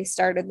had already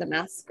started the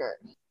massacre.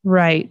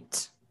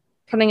 Right.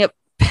 Putting a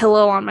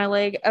pillow on my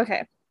leg.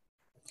 Okay.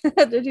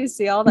 Did you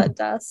see all that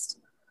dust?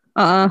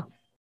 I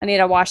need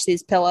to wash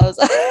these pillows.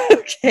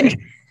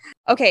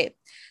 Okay.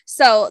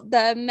 So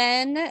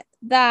the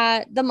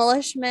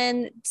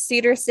militiamen,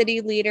 Cedar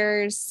City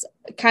leaders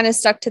kind of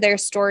stuck to their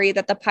story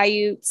that the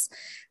Paiutes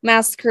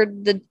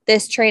massacred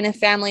this train of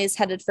families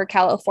headed for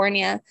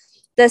California.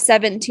 The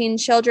 17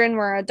 children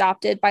were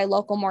adopted by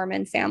local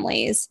Mormon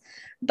families.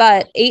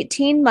 But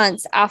 18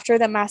 months after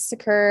the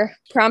massacre,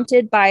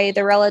 prompted by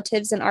the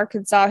relatives in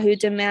Arkansas who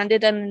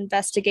demanded an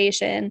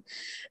investigation,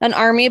 an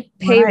army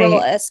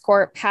payroll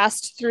escort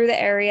passed through the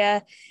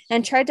area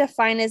and tried to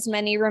find as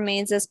many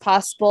remains as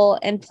possible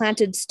and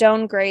planted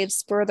stone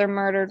graves for their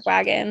murdered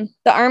wagon.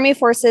 The army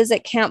forces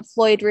at Camp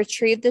Floyd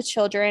retrieved the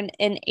children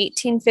in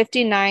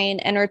 1859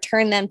 and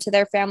returned them to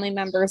their family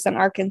members in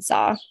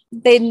Arkansas.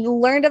 They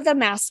learned of the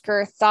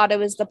massacre, thought it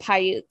was the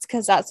Paiutes,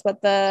 because that's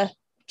what the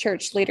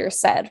church leaders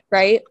said,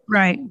 right?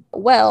 Right.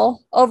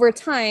 Well, over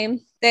time,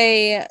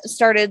 they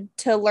started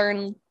to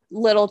learn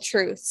little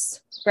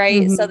truths,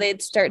 right? So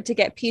they'd start to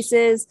get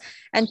pieces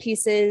and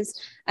pieces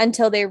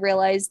until they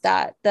realized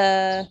that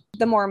the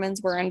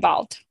Mormons were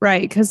involved.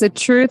 Right, because the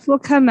truth will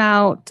come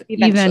out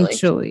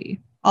eventually.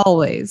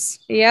 Always.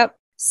 Yep.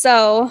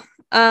 So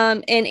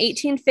in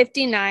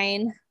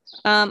 1859,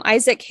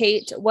 Isaac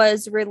Haight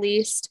was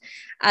released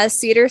as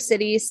Cedar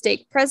City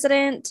stake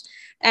president,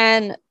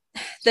 and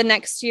the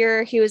next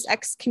year he was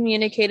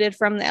excommunicated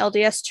from the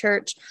LDS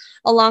Church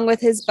along with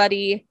his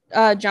buddy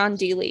John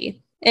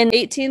Dealey. In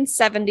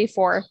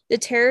 1874, the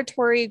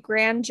territory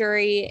grand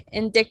jury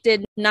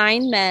indicted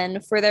 9 men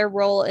for their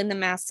role in the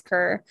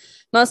massacre.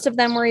 Most of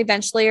them were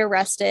eventually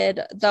arrested,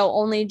 though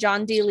only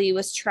John Dealey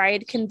was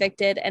tried,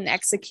 convicted, and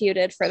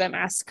executed for the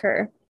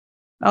massacre.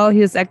 Oh, he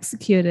was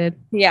executed.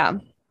 Yeah.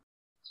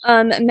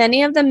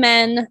 Many of the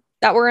men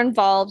that were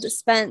involved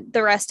spent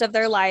the rest of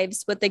their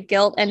lives with the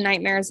guilt and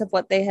nightmares of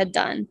what they had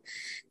done.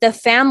 The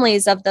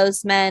families of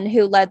those men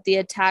who led the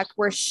attack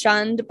were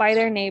shunned by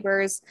their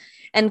neighbors,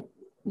 and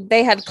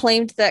they had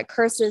claimed that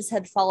curses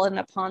had fallen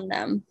upon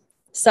them.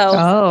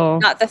 So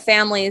not the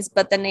families,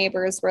 but the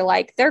neighbors were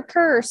like, they're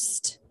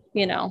cursed.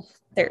 You know,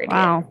 they're idiots.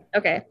 Wow.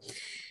 Okay.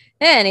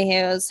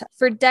 Anywho,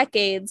 for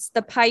decades,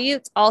 the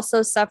Paiutes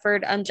also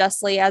suffered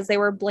unjustly as they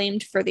were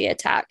blamed for the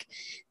attack.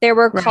 They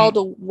were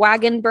called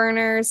wagon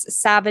burners,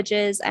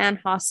 savages, and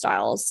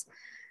hostiles.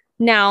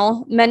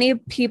 Now, many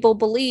people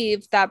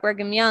believe that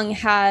Brigham Young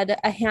had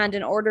a hand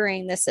in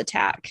ordering this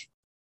attack.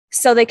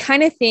 So they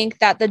kind of think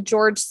that the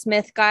George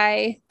Smith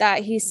guy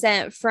that he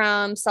sent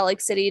from Salt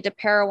Lake City to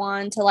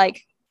Parowan to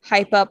like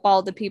hype up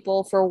all the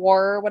people for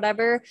war or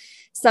whatever,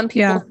 some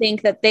people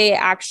think that they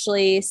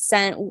actually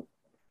sent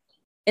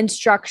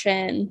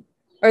instruction,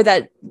 or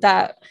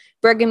that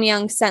Brigham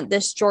Young sent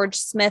this George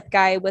Smith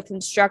guy with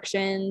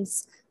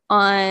instructions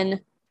on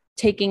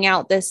taking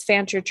out this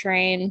Fancher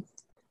train,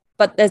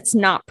 but that's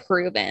not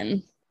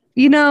proven.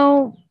 You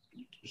know,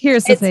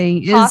 here's the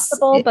thing. It's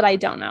possible, but I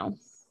don't know.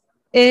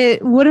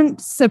 It wouldn't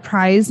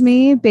surprise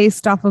me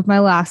based off of my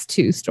last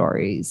 2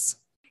 stories.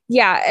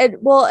 Yeah,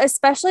 well,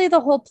 especially the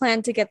whole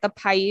plan to get the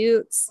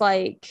Paiutes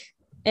like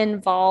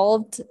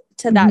involved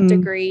to that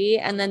degree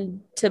and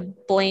then to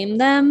blame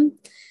them.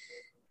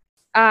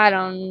 I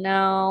don't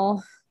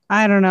know.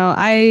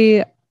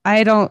 I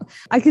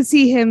could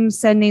see him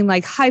sending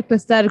like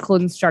hypothetical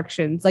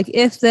instructions, like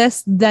if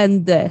this,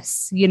 then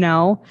this, you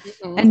know,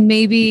 and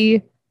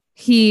maybe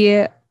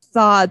he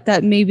thought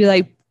that maybe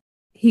like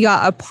he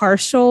got a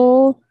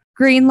partial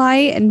green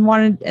light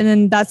and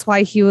then that's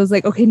why he was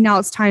like, okay, now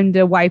it's time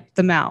to wipe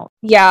them out.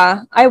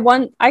 Yeah.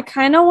 I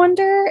kind of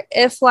wonder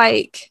if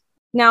like,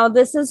 now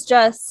this is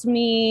just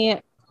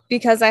me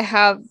because I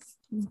have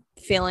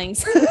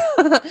feelings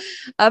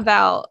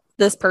about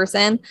this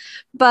person,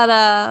 but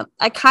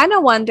I kind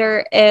of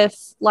wonder if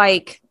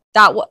like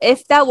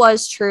if that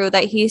was true,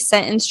 that he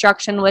sent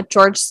instruction with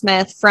George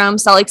Smith from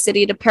Salt Lake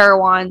City to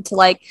Parowan to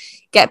like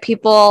get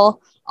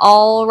people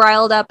all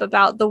riled up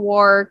about the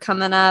war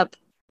coming up.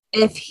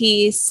 If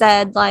he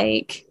said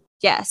like,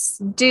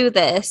 yes, do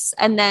this,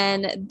 and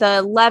then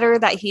the letter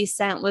that he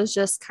sent was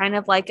just kind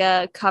of like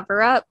a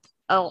cover up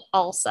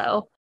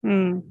also,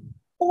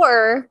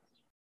 or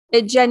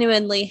it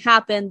genuinely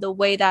happened the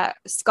way that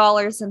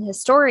scholars and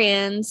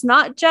historians,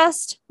 not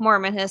just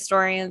Mormon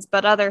historians,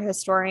 but other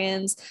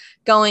historians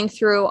going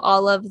through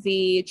all of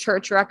the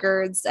church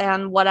records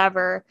and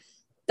whatever,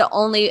 the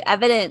only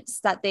evidence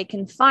that they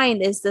can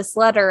find is this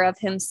letter of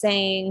him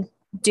saying,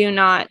 do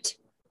not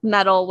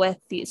meddle with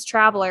these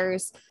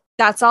travelers.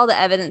 That's all the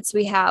evidence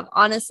we have.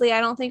 Honestly, I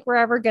don't think we're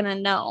ever going to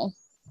know.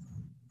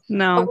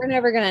 No. But we're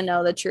never going to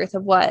know the truth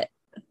of what,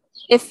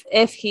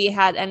 if he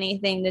had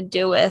anything to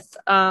do with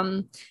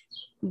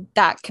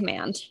that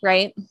command,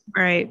 right?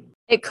 Right.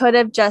 It could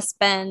have just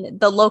been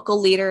the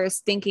local leaders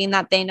thinking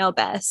that they know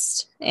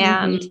best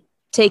and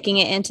taking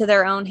it into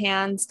their own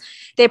hands.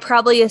 They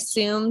probably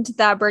assumed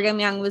that Brigham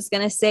Young was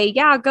going to say,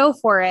 yeah, go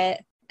for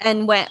it,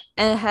 and went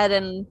ahead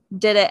and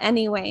did it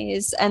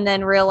anyways, and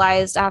then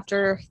realized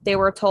after they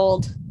were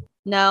told,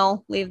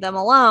 no, leave them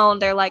alone,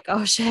 they're like,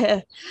 oh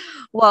shit,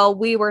 well,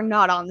 we were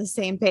not on the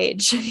same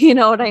page. You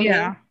know what I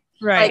mean?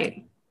 Right.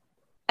 Like,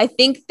 I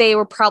think they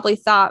were probably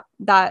thought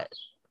that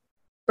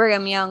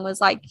Brigham Young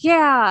was like,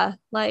 yeah,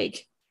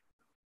 like,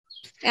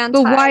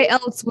 but why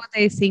else would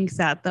they think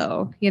that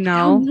though? You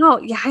know? No,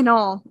 yeah, I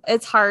know.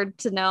 It's hard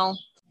to know.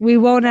 We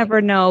won't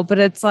ever know, but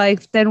it's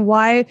like, then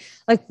why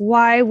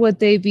would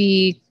they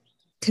be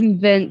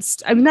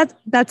convinced? I mean,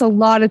 that's a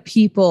lot of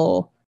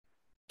people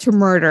to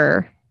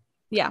murder.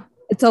 Yeah.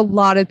 It's a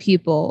lot of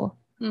people.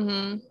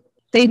 Mm-hmm.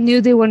 They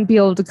knew they wouldn't be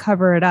able to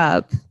cover it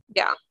up.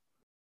 Yeah.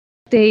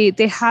 They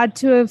had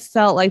to have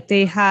felt like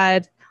they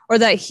had, or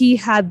that he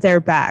had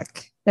their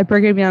back, that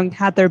Brigham Young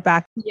had their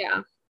back.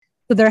 Yeah.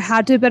 So there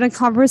had to have been a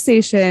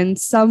conversation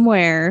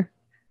somewhere,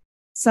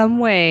 some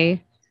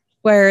way,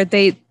 where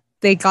they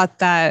got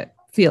that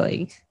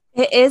feeling.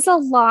 It is a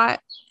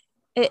lot.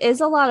 It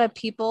is a lot of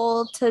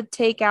people to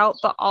take out,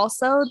 but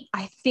also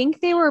I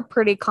think they were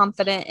pretty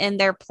confident in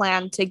their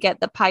plan to get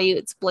the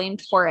Paiutes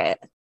blamed for it.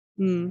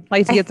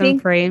 Like to get them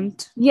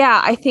framed.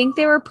 Yeah, I think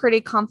they were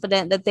pretty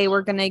confident that they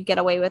were going to get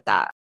away with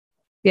that.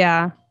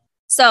 Yeah.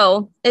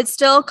 So it's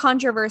still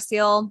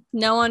controversial.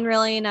 No one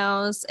really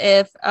knows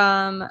if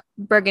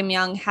Brigham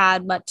Young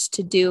had much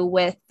to do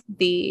with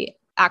the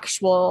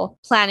actual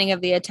planning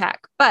of the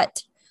attack.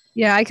 But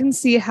yeah, I can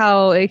see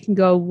how it can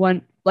go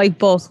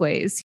both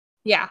ways.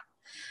 Yeah.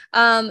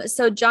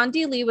 So John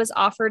D. Lee was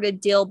offered a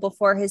deal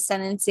before his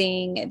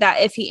sentencing that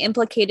if he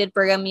implicated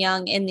Brigham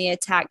Young in the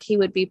attack, he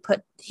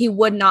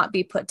would not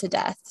be put to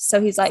death.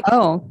 So he's like,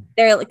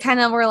 they're kind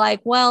of were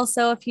like, well,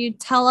 so if you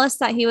tell us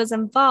that he was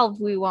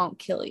involved, we won't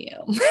kill you.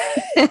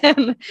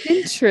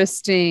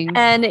 Interesting.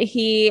 And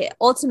he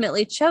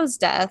ultimately chose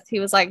death. He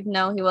was like,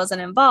 no, he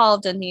wasn't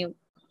involved. And he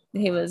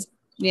was,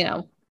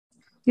 yeah.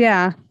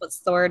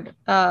 What's the word?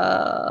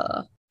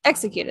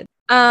 Executed.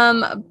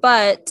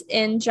 But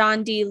in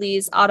John D.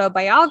 Lee's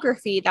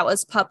autobiography that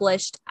was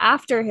published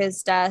after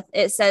his death,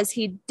 it says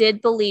he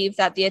did believe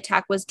that the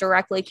attack was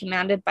directly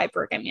commanded by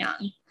Brigham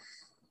Young.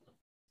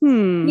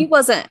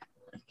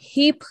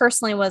 He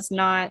personally was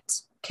not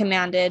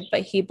commanded,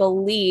 but he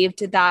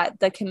believed that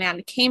the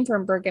command came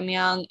from Brigham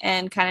Young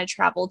and kind of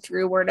traveled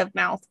through word of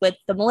mouth with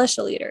the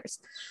militia leaders.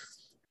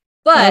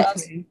 But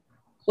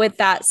with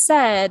that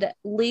said,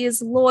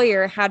 Lee's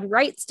lawyer had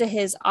rights to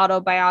his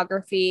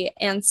autobiography,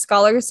 and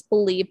scholars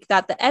believed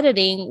that the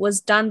editing was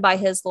done by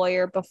his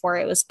lawyer before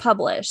it was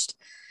published.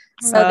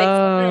 So they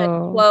said,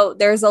 quote,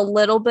 there's a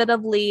little bit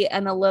of Lee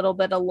and a little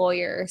bit of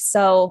lawyer.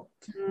 So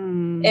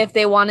if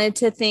they wanted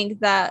to think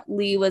that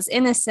Lee was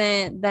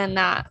innocent, then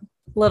that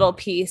little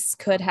piece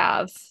could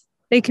have.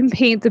 They can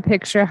paint the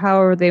picture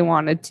however they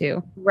wanted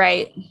to.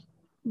 Right.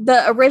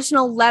 The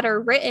original letter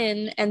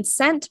written and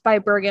sent by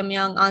Brigham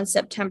Young on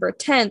September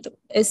 10th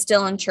is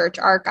still in church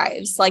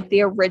archives, like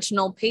the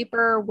original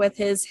paper with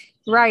his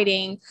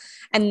writing.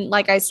 And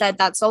like I said,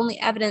 that's only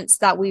evidence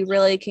that we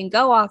really can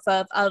go off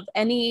of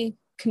any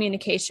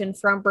communication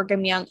from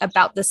Brigham Young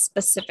about this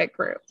specific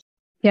group.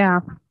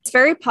 Yeah. It's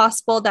very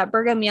possible that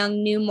Brigham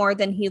Young knew more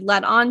than he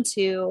let on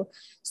to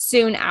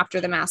soon after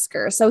the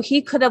massacre. So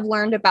he could have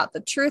learned about the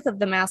truth of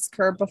the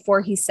massacre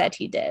before he said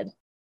he did.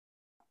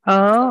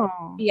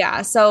 Oh.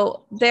 Yeah.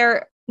 So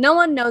no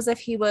one knows if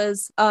he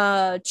was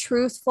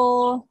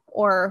truthful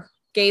or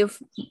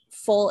gave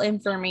full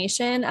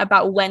information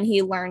about when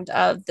he learned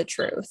of the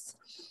truth.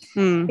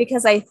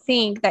 Because I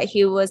think that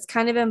he was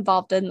kind of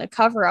involved in the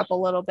cover up a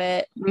little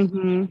bit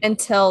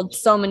until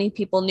so many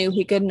people knew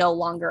he could no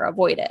longer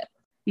avoid it.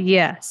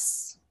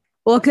 Yes.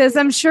 Well, because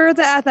I'm sure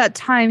that at that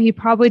time he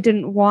probably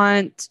didn't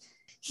want.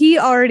 He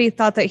already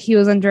thought that he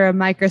was under a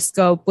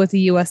microscope with the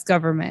U.S.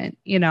 government,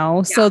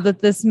 so that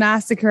this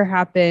massacre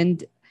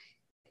happened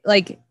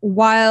like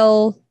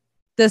while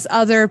this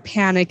other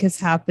panic is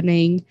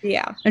happening.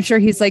 Yeah. I'm sure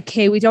he's like,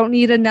 hey, we don't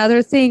need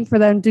another thing for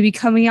them to be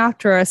coming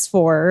after us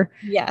for.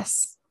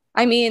 Yes.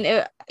 I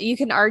mean, you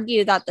can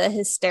argue that the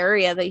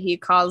hysteria that he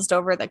caused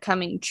over the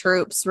coming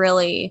troops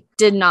really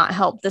did not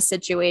help the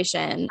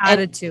situation.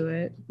 Added to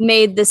it.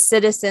 Made the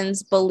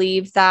citizens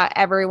believe that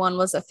everyone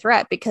was a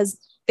threat because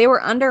they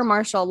were under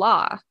martial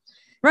law.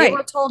 Right. They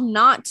were told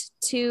not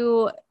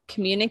to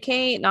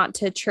communicate, not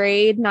to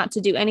trade, not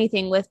to do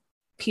anything with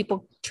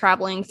people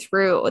traveling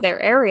through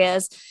their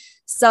areas.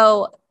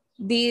 So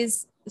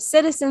these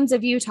citizens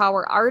of Utah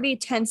were already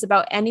tense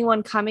about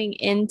anyone coming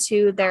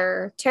into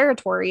their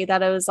territory,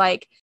 that it was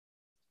like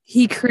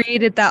he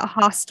created that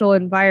hostile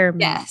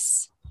environment.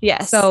 Yes.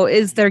 Yes. So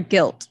is there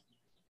guilt?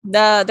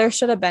 There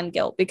should have been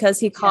guilt because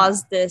he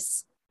caused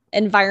this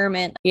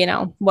environment,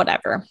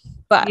 whatever.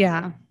 But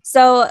yeah.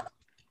 So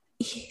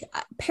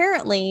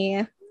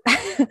apparently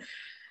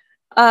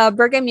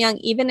Brigham Young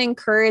even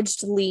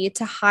encouraged Lee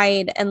to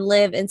hide and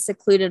live in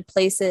secluded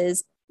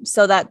places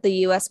so that the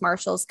U.S.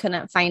 Marshals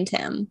couldn't find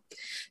him.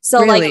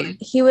 So like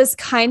he was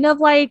kind of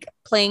like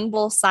playing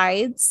both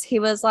sides. He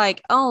was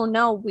like, oh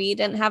no, we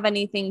didn't have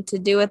anything to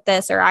do with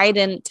this, or I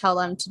didn't tell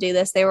them to do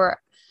this. They were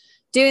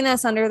doing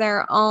this under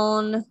their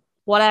own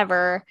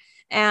whatever.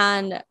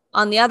 And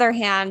on the other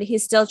hand,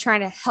 he's still trying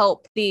to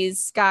help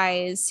these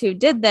guys who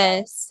did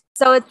this.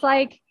 So it's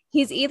like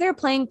he's either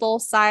playing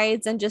both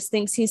sides and just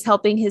thinks he's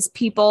helping his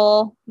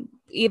people,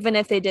 even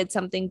if they did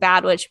something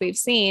bad, which we've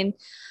seen,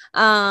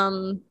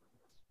 or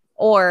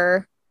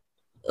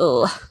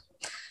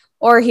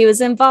he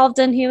was involved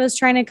and he was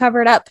trying to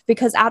cover it up,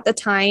 because at the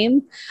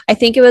time, I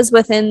think it was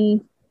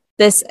within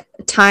this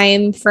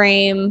time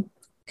frame,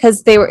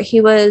 because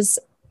he was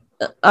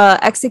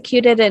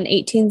executed in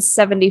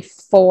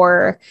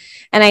 1874.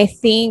 And I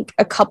think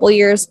a couple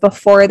years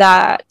before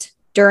that,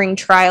 during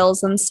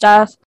trials and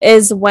stuff,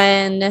 is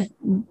when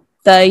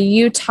the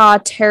Utah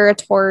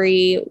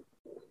Territory,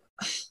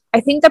 I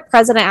think the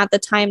president at the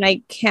time,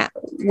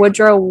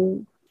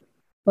 Woodrow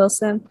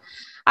Wilson,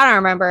 I don't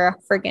remember,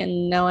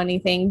 freaking know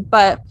anything,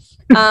 but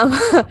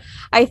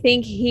I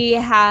think he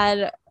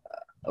had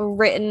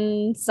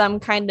written some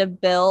kind of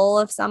bill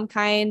of some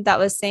kind that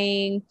was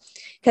saying,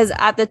 because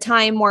at the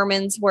time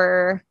Mormons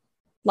were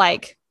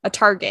like a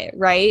target,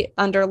 right?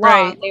 Under law,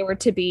 Right. they were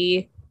to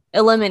be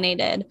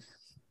eliminated.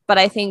 But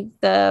I think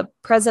the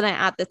president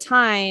at the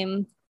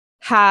time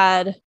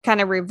had kind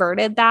of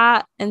reverted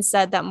that and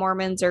said that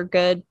Mormons are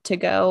good to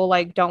go.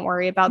 Like, don't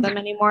worry about them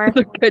anymore.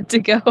 They're good to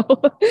go.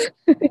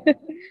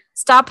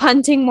 Stop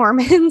hunting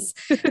Mormons.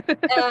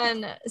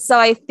 And so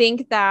I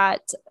think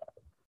that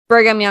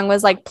Brigham Young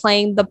was like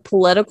playing the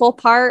political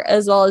part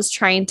as well as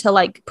trying to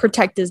like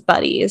protect his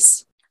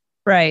buddies.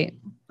 Right.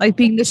 Like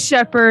being the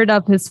shepherd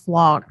of his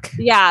flock.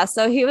 Yeah.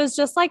 So he was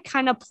just like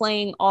kind of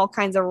playing all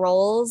kinds of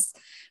roles,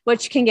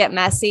 which can get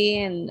messy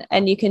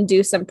and you can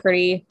do some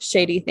pretty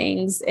shady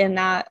things in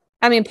that.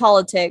 I mean,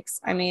 politics,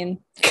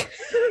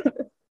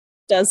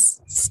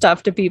 does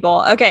stuff to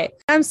people. Okay.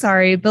 I'm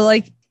sorry, but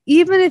like,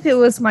 even if it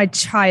was my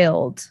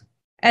child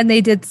and they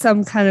did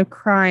some kind of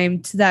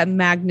crime to that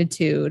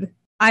magnitude,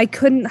 I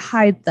couldn't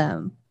hide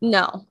them.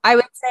 No, I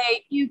would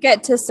say you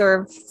get to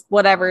serve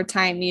whatever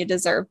time you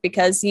deserve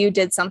because you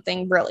did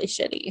something really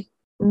shitty.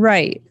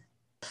 Right.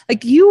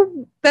 Like,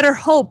 you better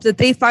hope that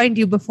they find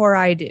you before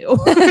I do.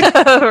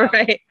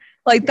 Right.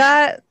 Like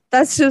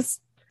that's just,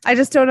 I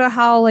just don't know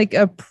how like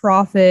a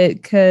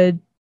prophet could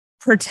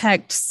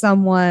protect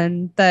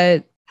someone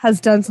that has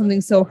done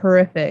something so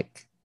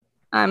horrific.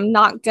 I'm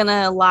not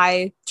gonna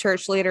lie,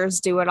 church leaders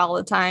do it all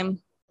the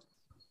time.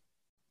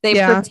 They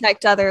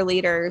protect other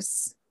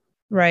leaders.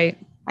 Right.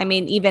 I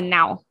mean, even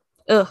now.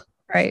 Ugh.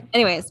 Right.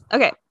 Anyways,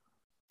 okay.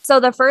 So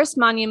the first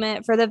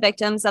monument for the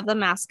victims of the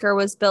massacre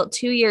was built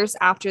 2 years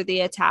after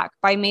the attack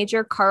by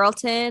Major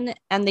Carleton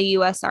and the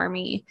U.S.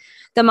 Army.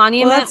 The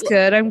monument... Well, that's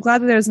good. I'm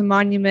glad that there's a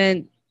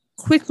monument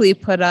quickly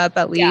put up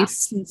at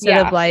least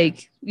instead of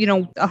like,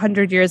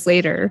 100 years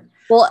later.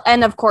 Well,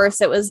 and of course,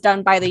 it was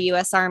done by the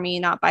U.S. Army,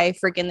 not by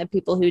freaking the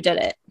people who did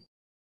it.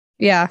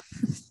 Yeah.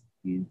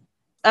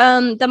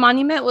 The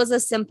monument was a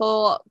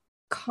simple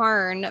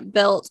cairn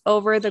built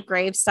over the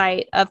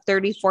gravesite of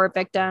 34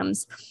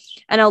 victims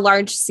and a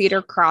large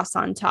cedar cross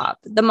on top.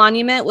 The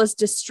monument was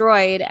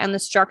destroyed and the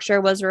structure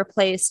was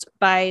replaced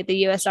by the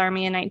U.S.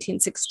 Army in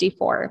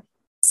 1964.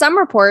 Some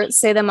reports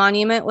say the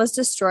monument was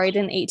destroyed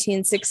in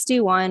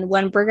 1861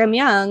 when Brigham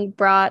Young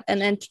brought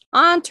an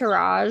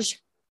entourage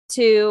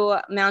to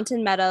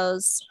Mountain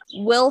Meadows.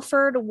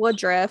 Wilford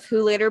Woodruff,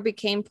 who later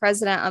became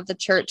president of the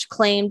church,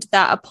 claimed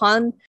that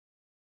upon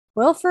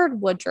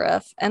Wilford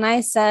Woodruff, and I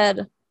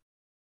said,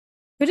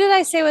 who did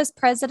I say was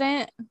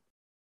president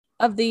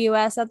of the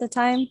U.S. at the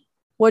time?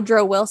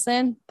 Woodrow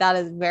Wilson? That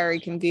is very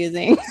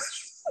confusing.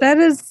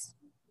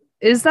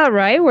 Is that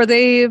right? Were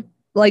they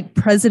like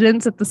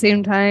presidents at the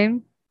same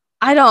time?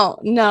 I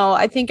don't know.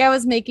 I think I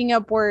was making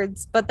up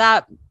words, but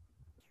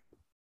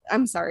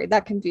I'm sorry,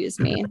 that confused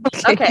me.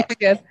 Okay.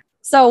 Good.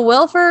 So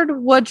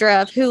Wilford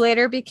Woodruff, who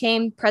later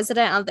became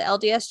president of the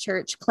LDS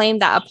Church,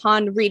 claimed that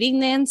upon reading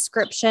the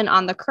inscription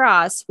on the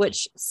cross,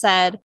 which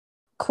said,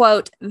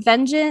 quote,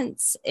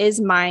 "Vengeance is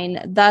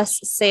mine,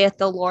 thus saith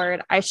the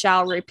Lord, I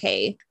shall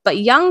repay." But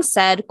Young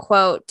said,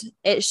 quote,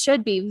 "It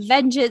should be,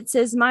 vengeance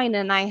is mine,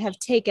 and I have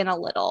taken a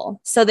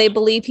little." So they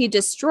believe he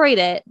destroyed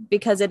it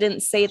because it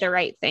didn't say the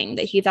right thing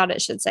that he thought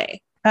it should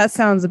say. That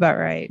sounds about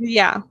right.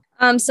 Yeah.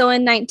 So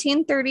in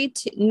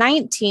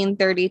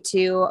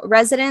 1932,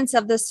 residents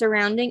of the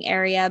surrounding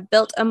area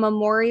built a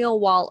memorial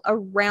wall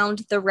around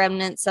the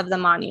remnants of the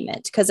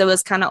monument because it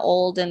was kind of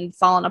old and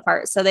fallen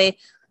apart. So they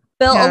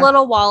built a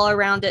little wall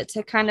around it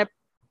to kind of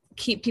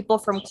keep people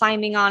from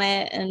climbing on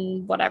it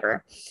and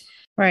whatever.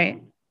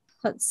 Right.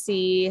 Let's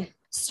see.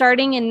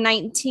 Starting in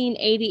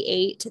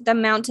 1988, the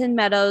Mountain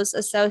Meadows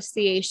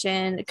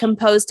Association,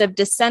 composed of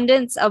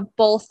descendants of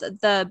both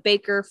the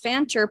Baker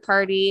Fancher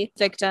Party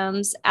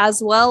victims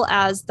as well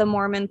as the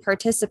Mormon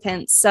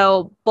participants.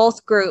 So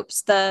both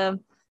groups,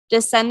 the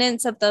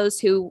descendants of those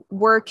who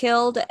were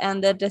killed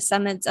and the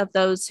descendants of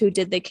those who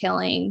did the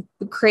killing,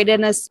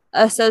 created an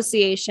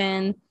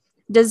association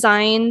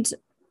designed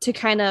to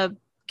kind of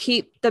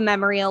keep the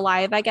memory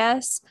alive, I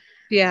guess.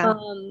 Yeah.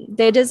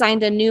 They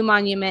designed a new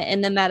monument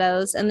in the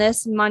Meadows, and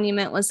this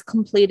monument was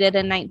completed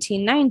in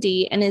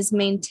 1990 and is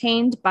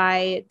maintained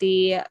by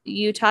the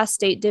Utah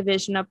State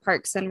Division of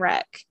Parks and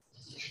Rec.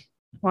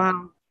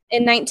 Wow.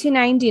 In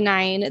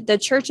 1999, the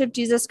Church of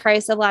Jesus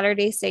Christ of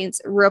Latter-day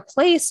Saints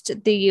replaced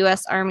the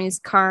U.S. Army's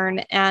cairn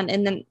and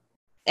the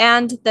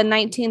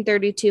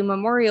 1932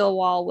 memorial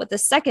wall with a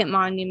second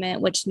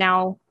monument, which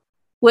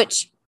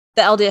the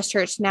LDS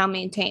Church now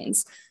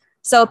maintains.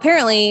 So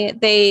apparently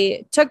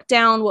they took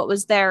down what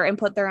was there and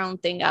put their own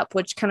thing up,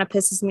 which kind of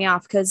pisses me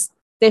off because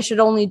they should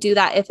only do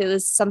that if it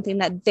was something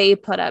that they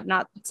put up,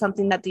 not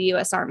something that the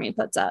US Army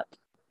puts up.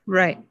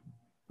 Right.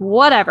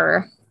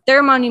 Whatever.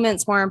 Their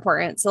monument's more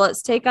important. So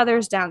let's take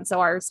others down so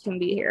ours can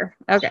be here.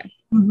 Okay.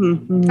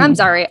 I'm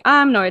sorry.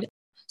 I'm annoyed.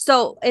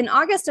 So in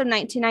August of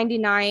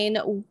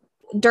 1999,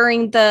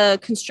 during the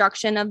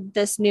construction of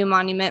this new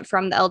monument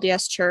from the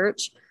LDS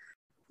Church,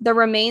 the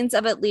remains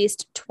of at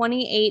least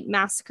 28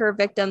 massacre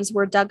victims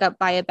were dug up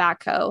by a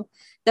backhoe.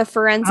 The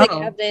forensic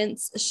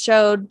evidence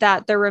showed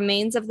that the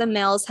remains of the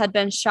males had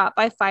been shot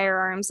by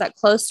firearms at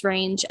close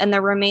range, and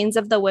the remains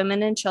of the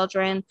women and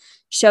children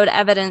showed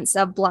evidence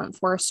of blunt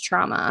force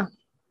trauma.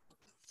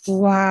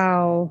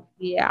 Wow.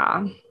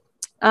 Yeah.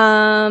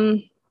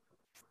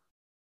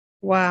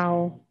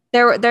 Wow.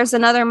 There's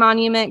another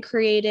monument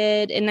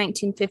created in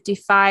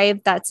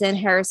 1955 that's in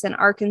Harrison,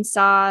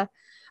 Arkansas.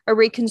 A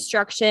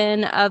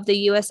reconstruction of the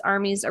U.S.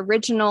 Army's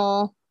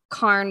original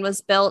cairn was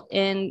built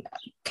in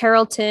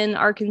Carrollton,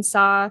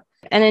 Arkansas.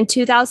 And in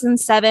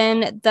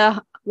 2007,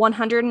 the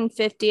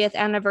 150th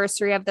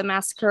anniversary of the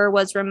massacre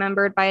was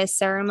remembered by a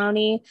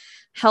ceremony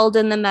held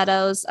in the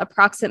meadows.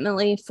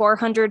 Approximately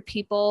 400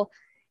 people,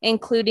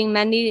 including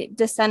many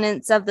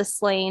descendants of the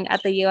slain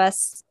at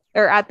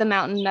the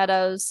Mountain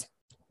Meadows,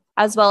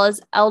 as well as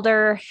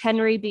Elder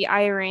Henry B.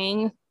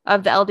 Eyring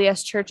of the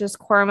LDS Church's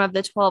Quorum of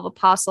the 12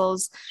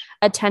 Apostles,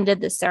 attended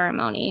the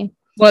ceremony.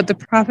 What, the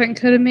prophet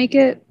couldn't make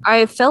it?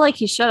 I feel like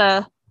he should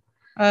have.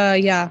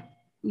 Yeah.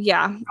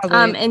 Yeah.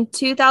 Probably. In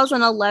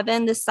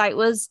 2011, the site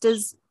was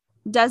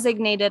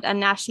designated a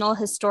National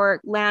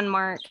Historic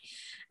Landmark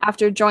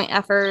after joint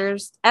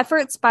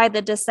efforts by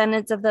the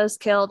descendants of those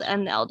killed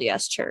and the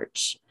LDS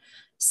Church.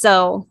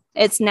 So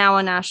it's now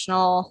a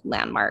national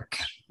landmark,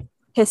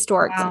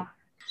 historic. Wow.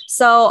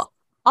 So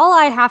all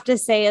I have to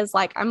say is,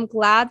 like, I'm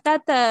glad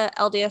that the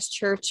LDS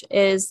Church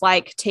is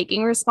like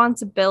taking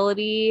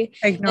responsibility,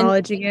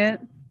 Acknowledging it.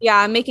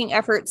 Yeah, making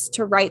efforts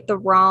to right the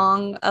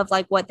wrong of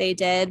like what they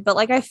did. But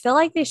like, I feel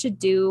like they should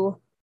do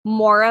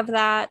more of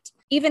that,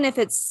 even if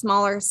it's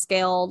smaller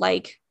scale,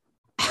 like,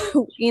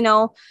 you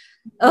know.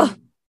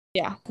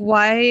 Yeah.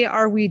 Why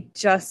are we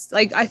just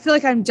like, I feel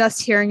like I'm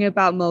just hearing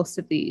about most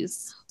of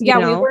these. Yeah,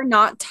 we were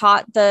not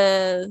taught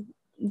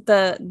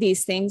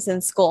these things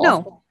in school.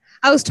 No.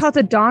 I was taught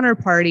the Donner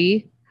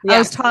Party. Yeah. I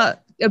was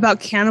taught about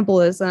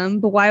cannibalism,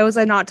 but why was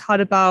I not taught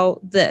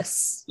about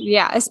this?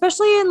 Yeah,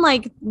 especially in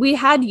like, we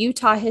had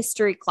Utah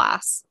history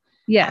class.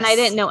 Yes. And I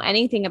didn't know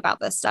anything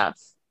about this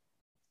stuff.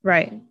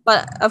 Right.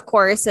 But of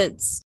course,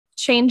 it's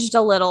changed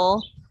a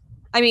little.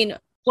 I mean,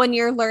 when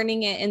you're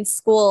learning it in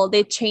school,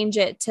 they change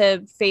it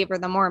to favor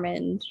the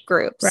Mormon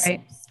groups.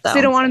 Right. So they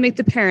don't want to make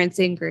the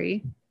parents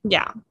angry.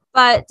 Yeah.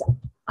 But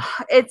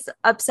it's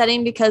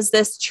upsetting because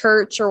this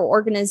church or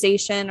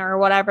organization or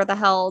whatever the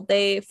hell,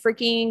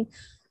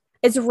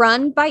 it's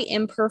run by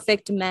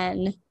imperfect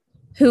men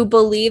who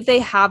believe they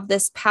have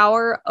this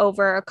power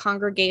over a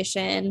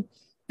congregation,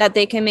 that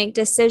they can make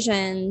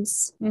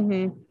decisions.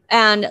 Mm-hmm.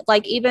 And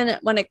like, even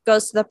when it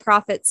goes to the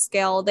prophet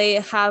scale, they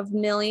have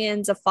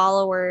millions of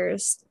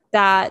followers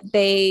that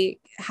they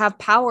have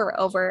power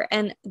over,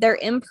 and they're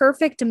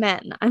imperfect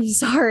men. I'm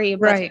sorry,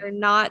 but they're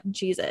not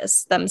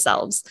Jesus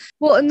themselves.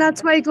 Well, and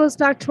that's why it goes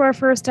back to our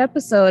first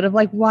episode of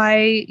like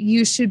why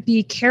you should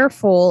be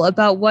careful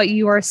about what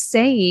you are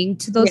saying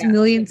to those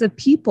millions of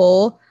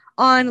people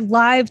on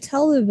live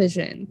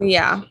television.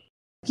 Yeah.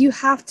 You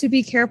have to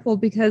be careful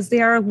because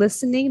they are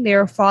listening, they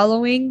are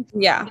following.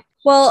 Yeah.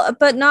 Well,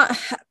 but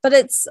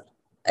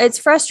it's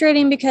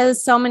frustrating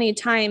because so many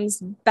times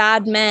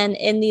bad men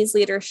in these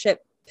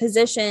leadership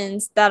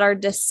positions that are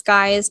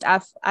disguised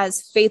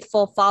as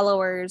faithful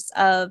followers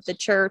of the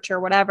church or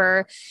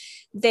whatever,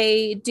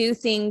 they do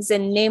things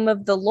in name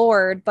of the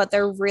Lord, but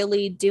they're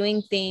really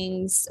doing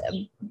things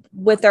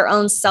with their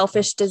own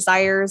selfish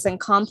desires and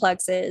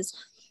complexes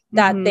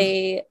that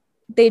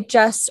they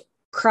just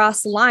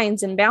cross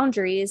lines and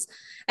boundaries.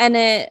 And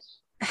it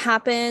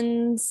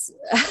happened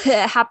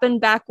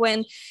back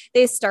when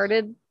they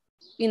started,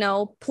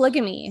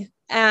 polygamy.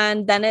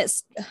 And then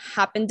it's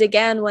happened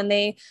again when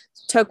they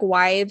took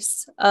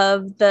wives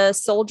of the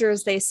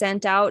soldiers they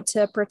sent out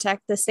to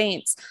protect the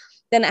saints.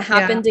 Then it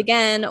happened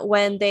again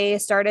when they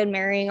started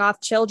marrying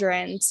off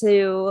children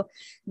to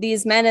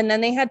these men. And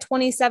then they had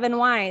 27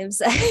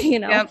 wives,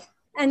 Yep.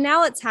 And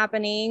now it's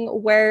happening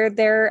where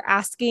they're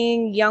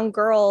asking young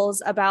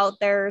girls about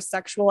their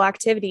sexual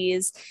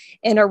activities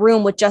in a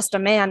room with just a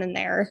man in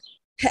there.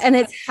 And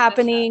it's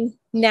happening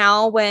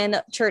now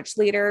when church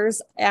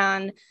leaders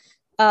and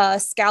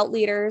scout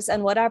leaders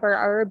and whatever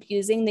are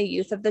abusing the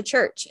youth of the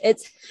church.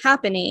 It's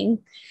happening.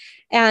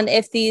 And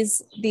if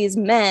these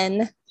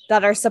men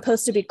that are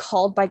supposed to be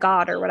called by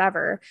God or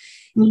whatever,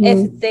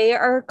 if they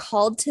are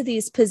called to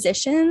these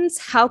positions,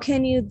 how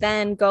can you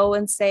then go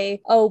and say,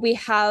 oh, we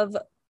have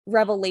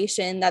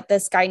revelation that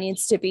this guy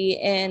needs to be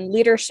in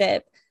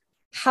leadership?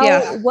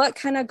 What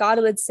kind of God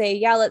would say,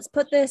 let's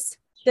put this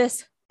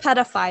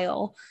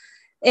pedophile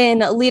in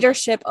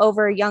leadership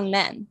over young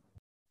men?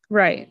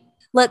 Right.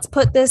 Let's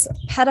put this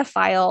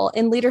pedophile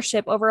in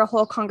leadership over a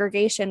whole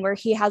congregation where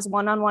he has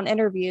one-on-one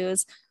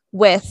interviews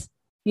with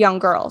young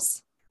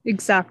girls.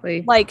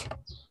 Exactly. Like,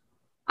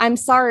 I'm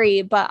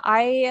sorry, but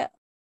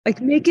Like,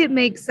 make it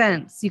make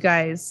sense, you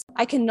guys.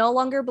 I can no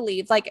longer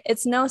believe, like,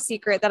 it's no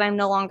secret that I'm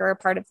no longer a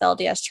part of the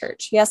LDS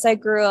church. Yes, I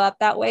grew up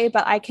that way,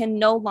 but I can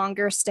no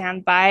longer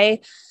stand by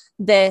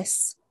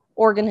this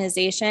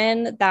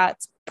organization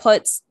that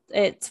puts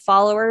its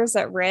followers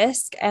at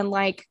risk and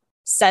like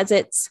says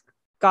it's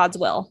God's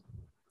will.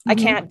 I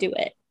can't do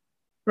it.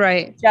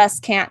 Right.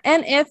 Just can't.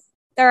 And if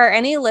there are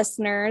any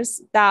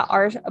listeners that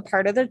are a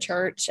part of the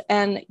church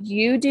and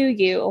you do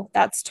you,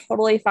 that's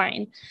totally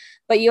fine.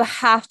 But you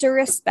have to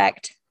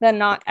respect that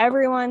not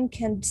everyone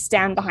can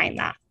stand behind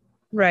that.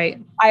 Right.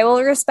 I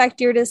will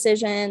respect your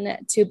decision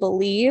to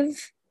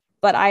believe,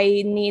 but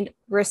I need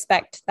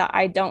respect that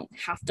I don't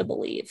have to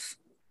believe.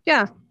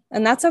 Yeah.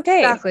 And that's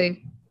okay.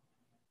 Exactly.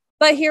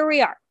 But here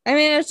we are. I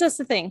mean, it's just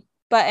a thing.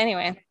 But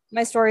anyway,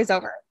 my story's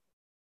over.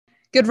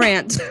 Good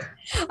rant.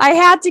 I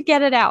had to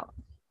get it out.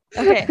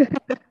 Okay.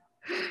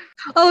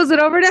 Oh, is it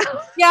over now?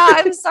 Yeah,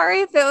 I'm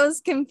sorry if it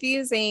was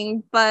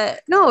confusing,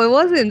 but No, it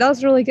wasn't. That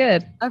was really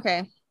good.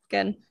 okay,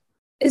 good.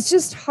 It's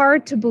just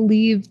hard to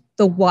believe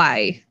the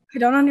why. I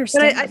don't But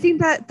understand. I think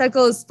that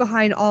goes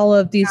behind all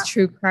of these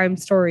true crime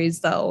stories,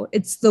 though.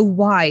 It's the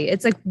why.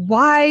 It's like,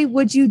 why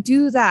would you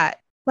do that?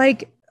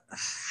 Like,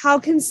 how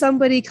can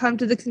somebody come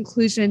to the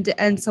conclusion to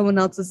end someone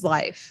else's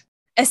life?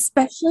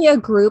 Especially a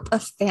group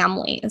of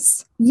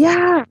families.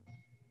 Yeah.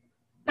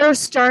 They're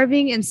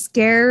starving and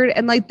scared,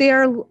 and like they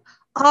are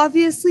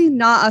obviously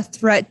not a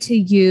threat to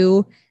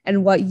you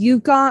and what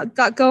you've got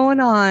going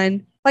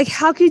on. Like,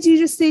 how could you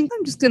just think,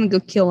 I'm just going to go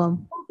kill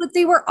them? But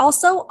they were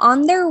also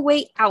on their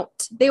way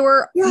out. They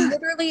were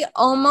literally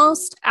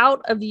almost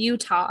out of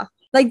Utah.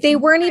 Like they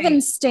weren't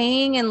even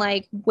staying and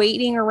like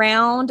waiting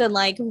around and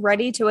like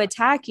ready to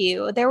attack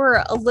you. There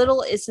were a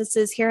little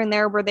instances here and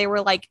there where they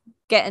were like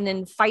getting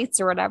in fights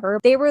or whatever.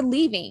 They were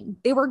leaving.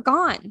 They were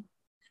gone.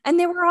 And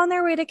they were on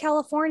their way to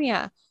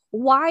California.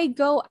 Why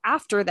go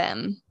after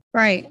them?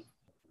 Right.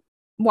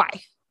 Why?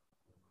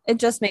 It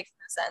just makes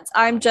no sense.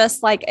 I'm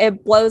just like,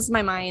 it blows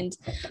my mind.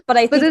 But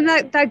I think then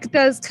that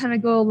does kind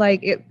of go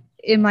like it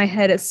in my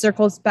head. It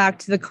circles back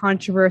to the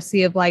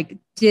controversy of like,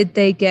 did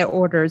they get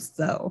orders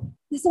though?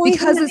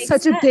 Because it's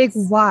such a big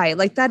why.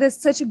 Like that is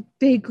such a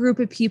big group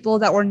of people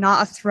that were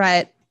not a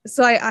threat.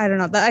 So I don't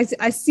know that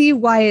I see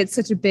why it's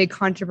such a big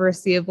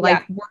controversy of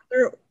like, were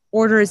there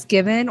orders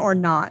given or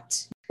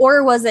not?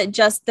 Or was it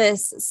just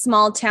this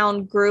small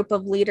town group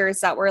of leaders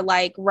that were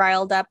like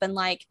riled up and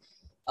like,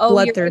 oh,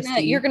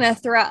 you're gonna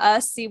threaten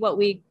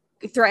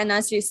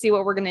us, you see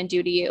what we're gonna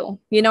do to you.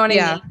 You know what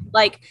I mean?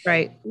 Like,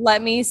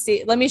 let me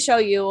show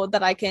you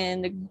that I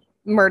can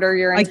murder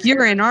your like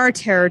you're in our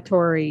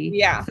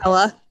territory,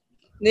 fella.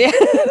 Yeah,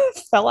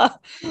 fella.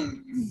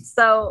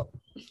 So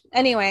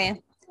anyway,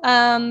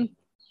 well,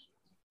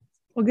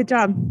 good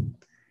job.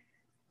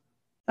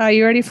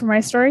 You ready for my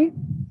story?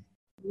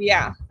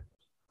 Yeah.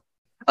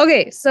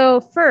 Okay,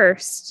 so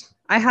first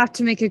I have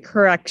to make a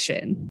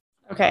correction.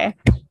 Okay.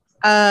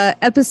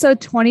 Episode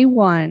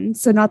 21,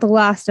 so not the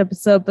last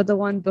episode, but the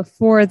one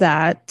before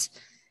that.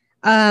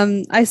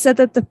 I said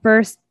that the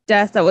first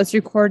death that was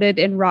recorded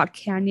in Rock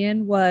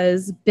Canyon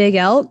was Big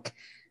Elk,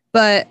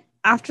 but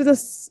after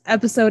this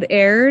episode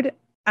aired,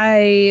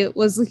 I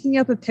was looking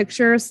up a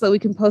picture so that we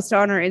can post it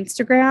on our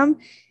Instagram,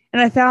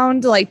 and I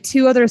found like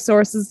two other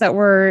sources that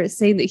were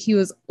saying that he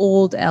was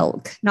Old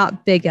Elk,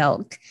 not Big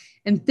Elk.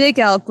 And Big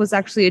Elk was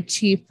actually a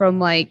chief from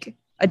like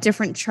a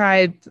different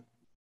tribe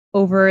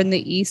over in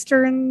the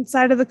eastern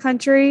side of the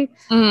country.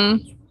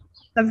 Mm-hmm.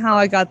 Somehow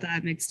I got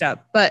that mixed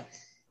up, but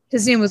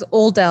his name was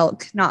Old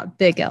Elk, not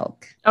Big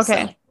Elk.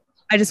 Okay. So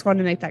I just wanted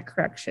to make that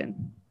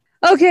correction.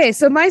 Okay,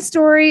 so my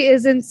story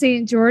is in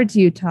St. George,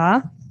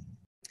 Utah,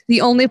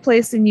 the only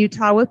place in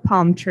Utah with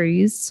palm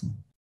trees.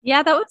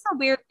 Yeah, that was a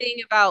weird thing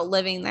about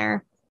living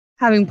there.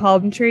 Having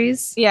palm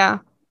trees? Yeah.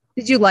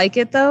 Did you like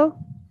it though?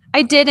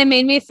 I did. It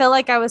made me feel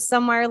like I was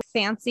somewhere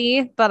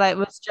fancy, but it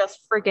was just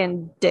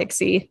freaking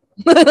Dixie.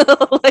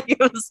 Like it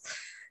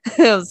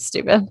was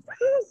stupid.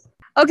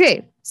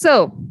 Okay,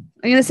 so I'm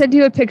going to send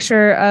you a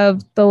picture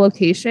of the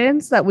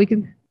location so that we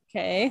can...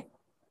 Okay.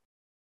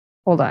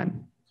 Hold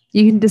on.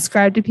 You can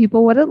describe to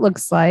people what it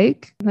looks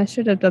like. I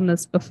should have done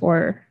this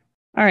before.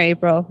 All right,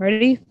 April,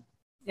 ready?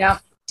 Yeah.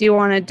 Do you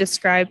want to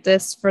describe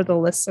this for the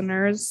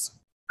listeners?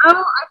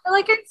 Oh, I feel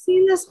like I've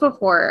seen this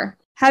before.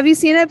 Have you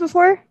seen it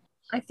before?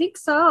 I think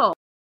so.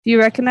 Do you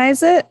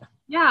recognize it?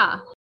 Yeah.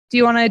 Do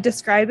you want to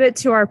describe it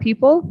to our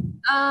people?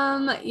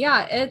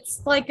 Yeah,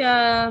 it's like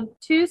a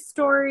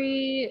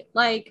 2-story,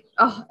 like,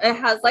 it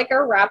has like a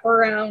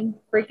wraparound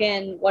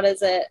freaking, what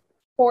is it?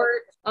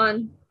 Port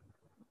on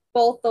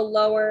both the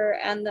lower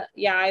and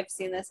I've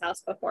seen this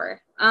house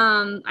before.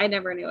 I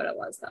never knew what it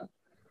was though.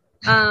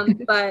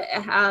 But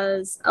it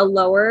has a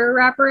lower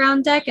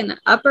wraparound deck and an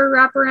upper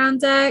wraparound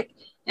deck,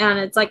 and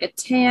it's like a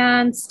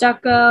tan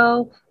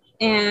stucco,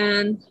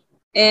 and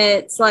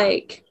it's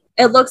like,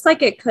 it looks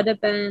like it could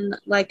have been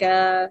like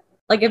a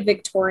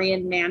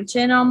Victorian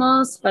mansion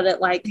almost, but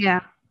it like yeah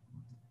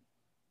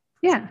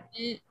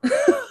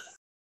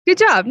Good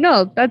job.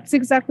 No, that's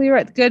exactly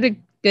right.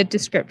 Good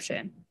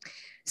description.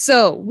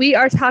 So we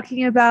are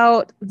talking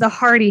about the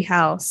Hardy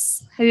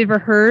House. Have you ever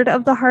heard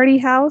of the Hardy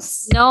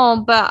House?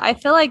 No, but I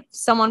feel like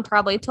someone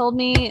probably told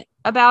me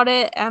about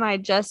it and I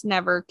just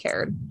never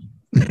cared.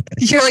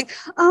 You're like,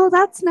 oh,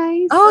 that's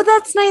nice. Oh,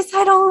 that's nice.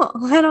 I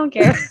don't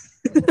care.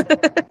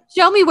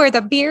 Show me where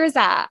the beer's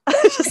at.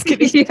 Just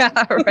kidding.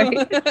 Yeah,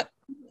 right.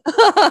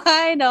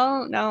 I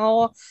don't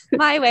know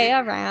my way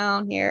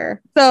around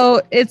here.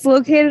 So it's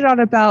located on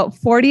about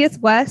 40th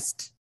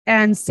West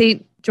and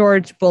St.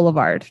 George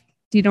Boulevard.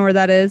 Do you know where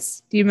that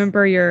is? Do you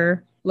remember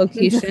your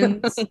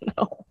locations?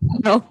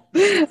 No.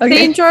 Okay.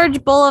 St.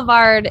 George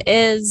Boulevard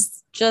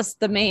is just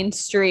the main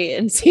street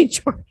in St.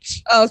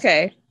 George.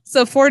 Okay.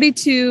 So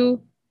 42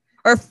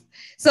 or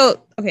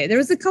so, okay, there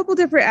was a couple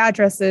different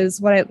addresses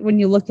when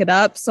you look it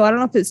up. So I don't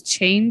know if it's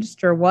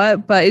changed or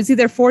what, but it's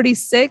either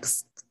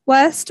 46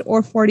 West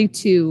or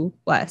 42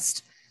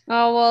 West.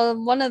 Oh,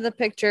 well, one of the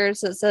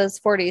pictures it says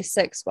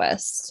 46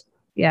 West.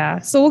 Yeah.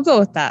 So we'll go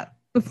with that.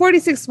 The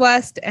 46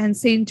 West and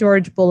St.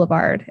 George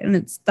Boulevard, and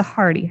it's the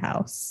Hardy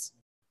House.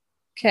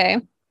 Okay.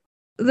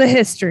 The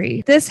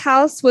history. This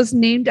house was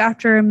named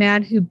after a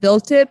man who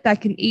built it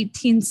back in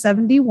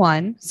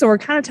 1871. So we're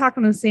kind of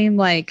talking the same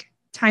like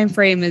time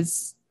frame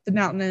as the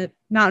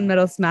Mountain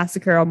Meadows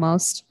Massacre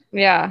almost.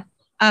 Yeah.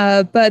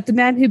 But the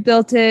man who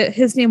built it,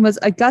 his name was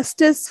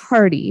Augustus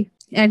Hardy,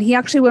 and he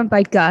actually went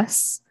by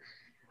Gus.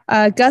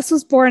 Gus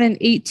was born in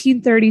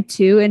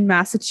 1832 in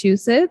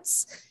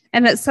Massachusetts.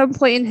 And at some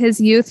point in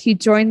his youth, he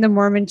joined the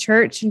Mormon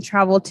church and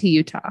traveled to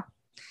Utah.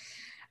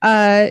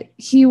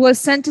 He was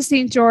sent to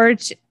St.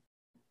 George.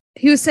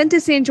 He was sent to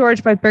St.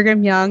 George by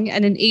Brigham Young.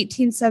 And in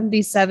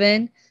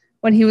 1877,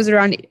 when he was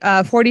around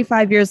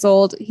 45 years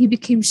old, he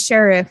became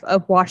sheriff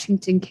of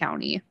Washington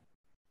County.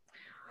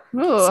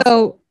 Ooh.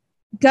 So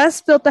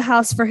Gus built the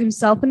house for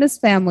himself and his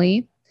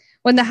family.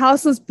 When the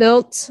house was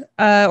built,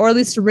 or at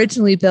least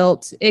originally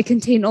built, it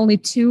contained only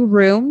 2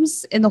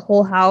 rooms in the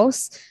whole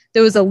house.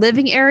 There was a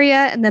living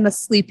area and then a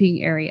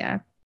sleeping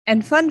area.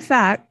 And fun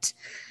fact,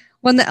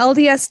 when the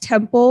LDS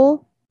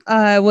temple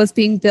was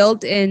being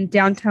built in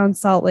downtown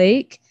Salt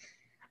Lake,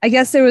 I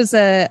guess there was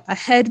a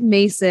head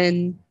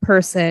mason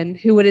person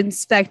who would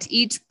inspect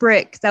each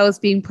brick that was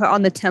being put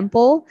on the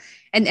temple,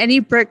 and any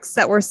bricks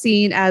that were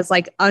seen as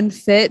like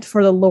unfit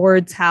for the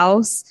Lord's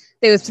house,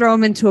 they would throw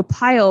them into a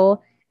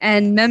pile,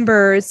 and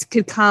members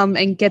could come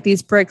and get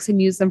these bricks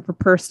and use them for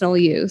personal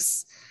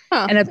use.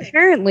 Huh. And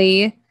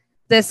apparently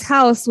this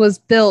house was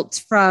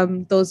built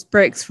from those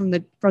bricks from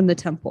the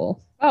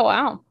temple. Oh,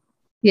 wow.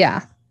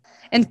 Yeah.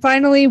 And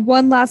finally,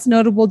 one last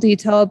notable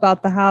detail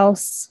about the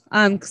house,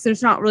 because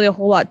there's not really a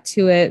whole lot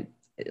to it.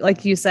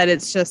 Like you said,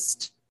 it's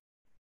just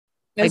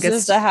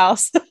a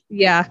house.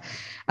 Yeah.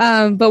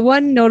 But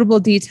one notable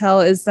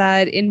detail is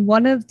that in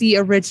one of the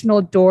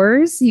original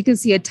doors, you can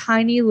see a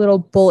tiny little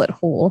bullet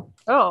hole.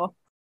 Oh.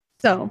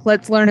 So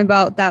let's learn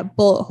about that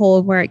bullet hole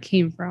and where it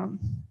came from.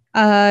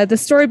 The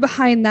story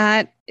behind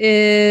that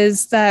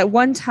is that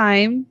one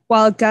time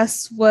while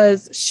Gus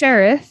was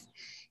sheriff,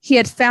 he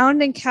had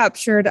found and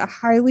captured a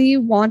highly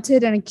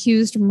wanted and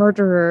accused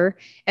murderer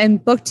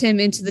and booked him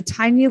into the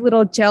tiny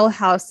little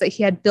jailhouse that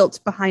he had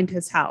built behind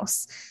his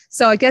house.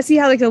 So I guess he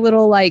had like a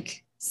little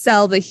like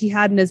cell that he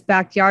had in his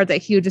backyard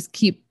that he would just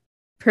keep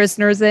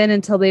prisoners in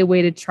until they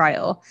awaited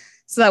trial.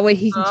 So that way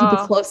he can keep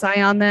a close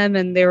eye on them,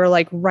 and they were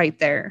like right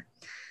there.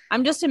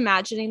 I'm just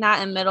imagining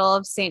that in the middle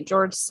of St.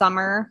 George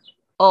summer.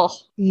 Oh,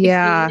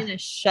 yeah. In a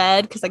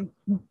shed, because I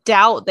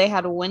doubt they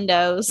had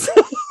windows.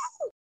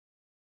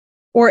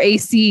 Or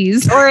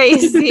ACs. Or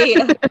AC.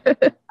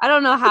 I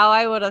don't know how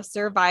I would have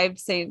survived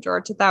St.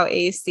 George without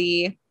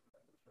AC.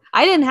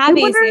 I didn't have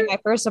AC in my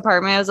first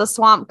apartment. It was a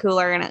swamp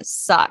cooler and it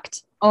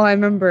sucked. Oh, I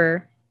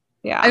remember.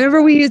 Yeah. I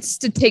remember we used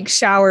to take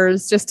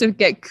showers just to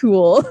get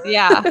cool.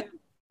 Yeah.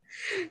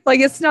 Like,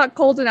 it's not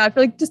cold enough.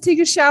 Like, just take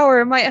a shower.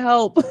 It might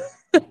help.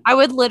 I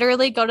would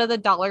literally go to the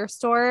dollar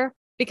store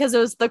because it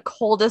was the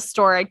coldest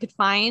store I could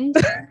find.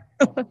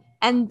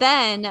 And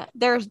then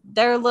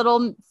their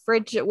little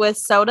fridge with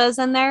sodas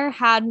in there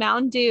had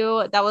Mountain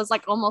Dew that was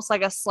like almost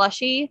like a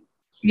slushie.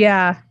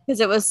 Yeah. Because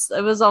it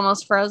was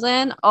almost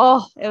frozen.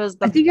 Oh, it was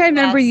the I think I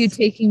remember you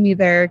taking me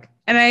there.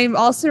 And I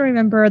also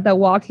remember that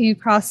walking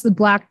across the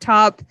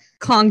blacktop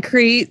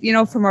concrete,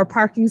 from our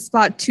parking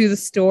spot to the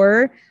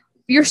store,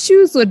 your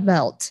shoes would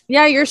melt.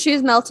 Yeah, your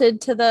shoes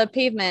melted to the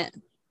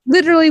pavement.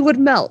 Literally would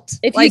melt.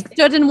 If you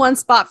stood in one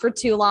spot for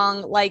too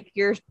long, like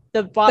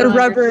the bottom of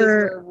your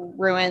shoes were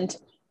ruined.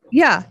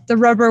 Yeah, the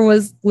rubber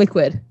was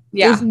liquid.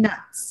 Yeah. It was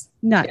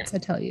nuts, I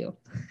tell you.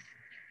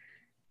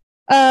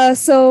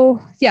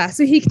 So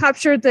he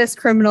captured this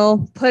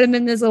criminal, put him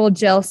in this little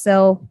jail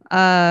cell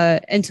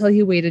until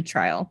he waited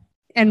trial.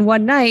 And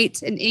one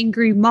night, an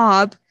angry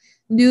mob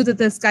knew that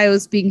this guy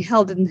was being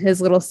held in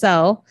his little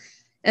cell.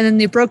 And then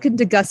they broke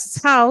into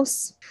Gus's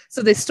house.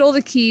 So they stole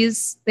the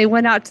keys. They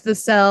went out to the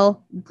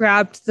cell,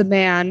 grabbed the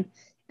man,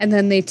 and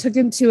then they took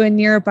him to a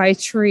nearby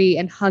tree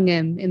and hung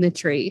him in the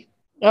tree.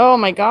 Oh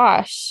my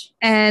gosh.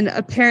 And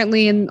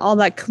apparently in all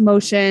that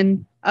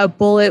commotion, a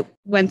bullet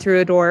went through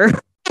a door.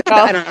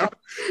 I don't know.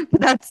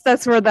 But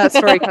that's where that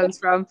story comes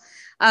from.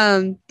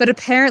 But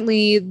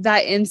apparently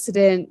that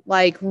incident,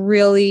 like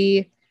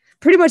really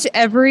pretty much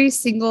every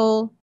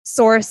single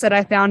source that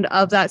I found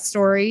of that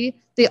story,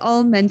 they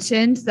all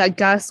mentioned that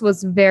Gus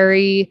was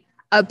very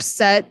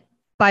upset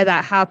by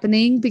that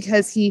happening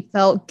because he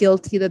felt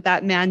guilty that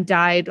that man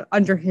died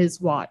under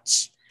his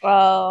watch.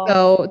 Oh.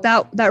 So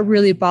that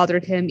really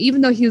bothered him.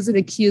 Even though he was an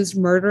accused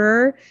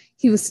murderer,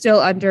 he was still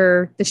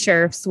under the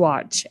sheriff's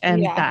watch,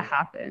 and that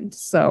happened.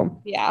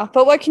 So yeah,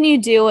 but what can you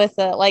do with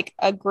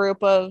a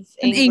group of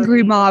an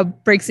angry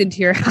mob breaks into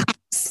your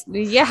house?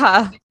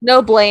 Yeah,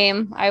 no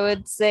blame, I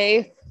would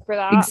say, for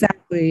that.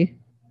 Exactly.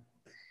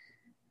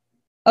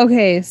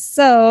 Okay,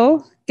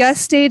 so Gus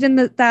stayed in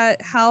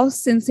that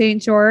house in St.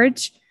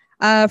 George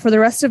for the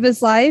rest of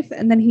his life,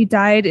 and then he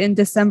died in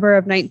December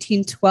of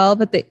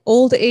 1912 at the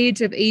old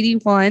age of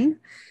 81,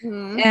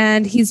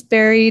 and he's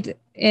buried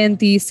in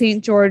the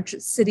St. George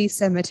City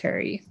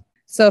Cemetery.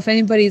 So if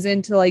anybody's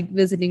into like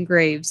visiting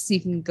graves, you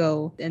can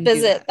go and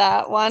visit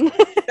that one.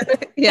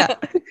 Yeah,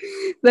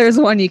 there's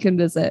one you can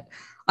visit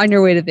on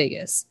your way to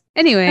Vegas.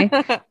 Anyway,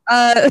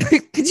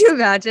 could you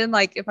imagine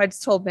like if I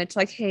just told Mitch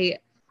like, hey,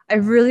 I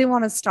really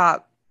want to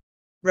stop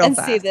real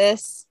fast see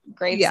this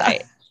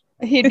gravesite.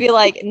 He'd be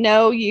like,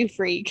 no, you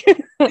freak.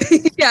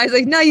 Yeah, he's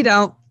like, no, you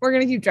don't. We're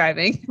going to keep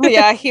driving.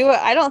 Yeah,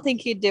 I don't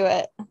think he'd do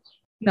it.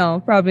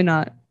 No, probably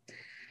not.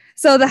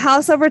 So the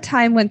house over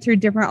time went through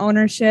different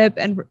ownership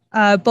and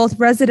both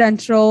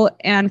residential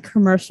and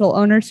commercial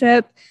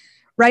ownership.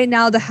 Right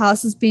now, the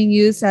house is being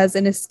used as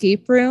an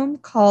escape room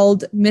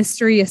called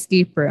Mystery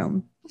Escape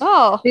Room.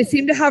 Oh. They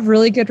seem to have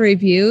really good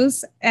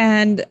reviews.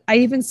 And I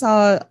even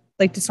saw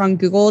like just on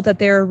Google that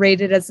they're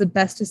rated as the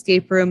best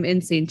escape room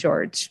in St.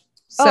 George.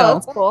 So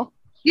that's cool.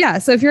 Yeah.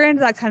 So if you're into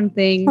that kind of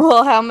thing.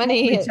 Well, how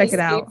many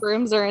escape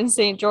rooms are in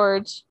St.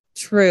 George?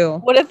 True.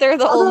 What if they're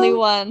the only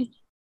one?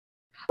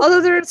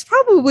 Although there's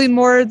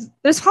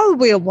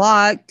probably a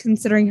lot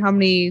considering how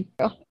many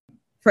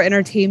for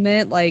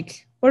entertainment.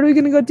 Like, what are we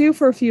going to go do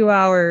for a few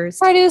hours?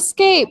 Try to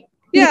escape.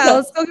 Yeah,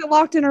 let's go get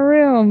locked in a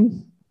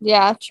room.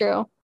 Yeah,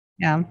 true.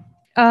 Yeah.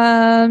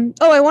 I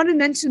want to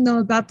mention though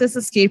about this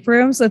escape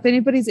room. So if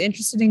anybody's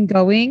interested in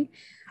going,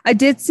 I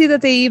did see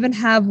that they even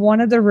have one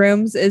of the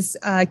rooms is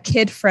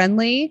kid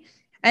friendly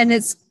and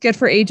it's good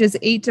for ages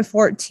 8 to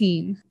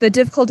 14. The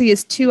difficulty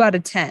is 2 out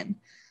of 10.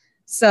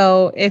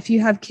 So if you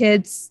have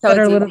kids that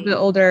are a little bit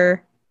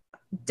older,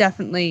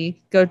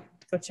 definitely go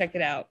check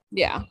it out.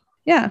 Yeah.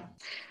 Yeah.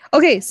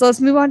 Okay, so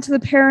let's move on to the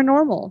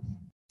paranormal.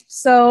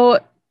 So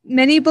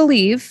many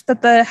believe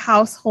that the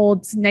house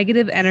holds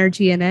negative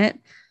energy in it,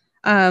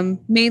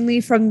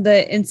 mainly from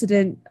the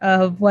incident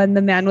of when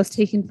the man was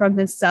taken from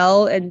his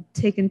cell and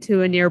taken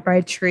to a nearby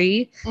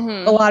tree.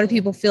 Mm-hmm. A lot of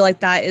people feel like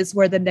that is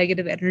where the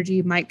negative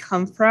energy might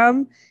come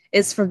from,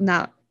 is from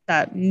that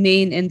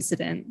main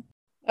incident.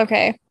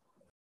 Okay.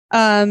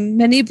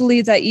 Many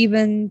believe that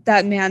even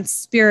that man's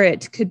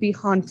spirit could be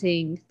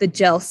haunting the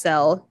jail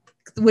cell,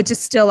 which is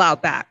still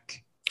out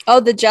back. Oh,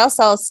 the jail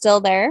cell is still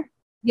there?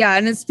 Yeah,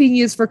 and it's being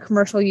used for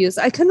commercial use.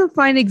 I couldn't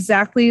find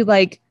exactly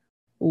like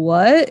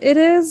what it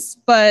is,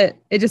 but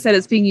it just said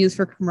it's being used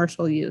for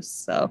commercial use.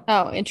 So,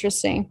 oh,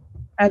 interesting.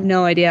 I have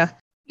no idea.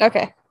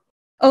 Okay.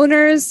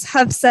 Owners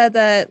have said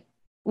that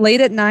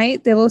late at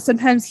night, they will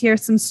sometimes hear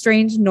some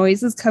strange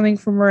noises coming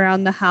from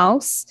around the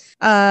house.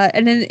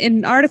 And in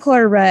an article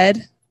I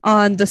read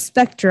on the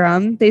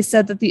Spectrum, they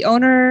said that the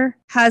owner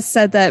has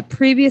said that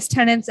previous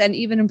tenants and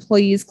even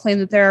employees claim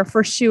that there are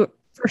for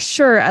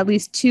sure at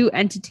least 2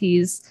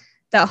 entities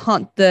that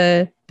haunt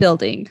the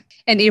building.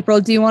 And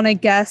April, do you want to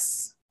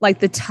guess like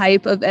the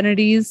type of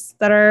entities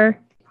that are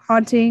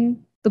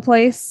haunting the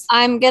place?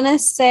 I'm going to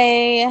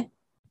say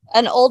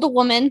an old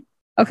woman.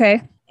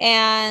 Okay.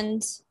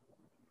 And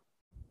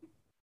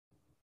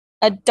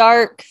a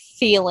dark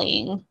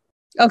feeling.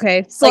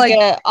 Okay. So like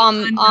a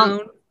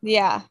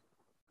yeah.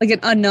 Like an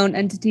unknown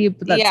entity,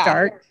 but that's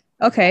dark.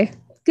 Okay.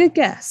 Good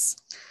guess.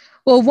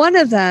 Well, one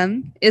of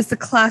them is the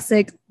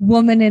classic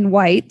woman in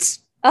white.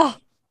 Oh,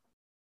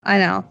 I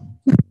know.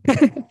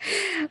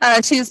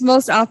 She's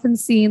most often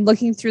seen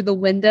looking through the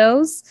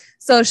windows.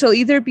 So she'll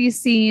either be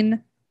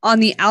seen on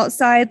the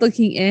outside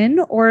looking in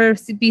or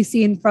be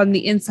seen from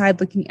the inside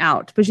looking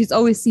out. But she's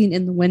always seen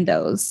in the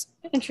windows.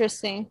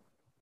 Interesting.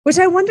 Which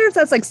I wonder if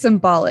that's like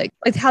symbolic,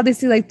 like how they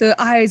see like the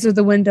eyes or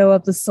the window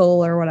of the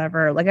soul or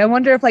whatever. Like I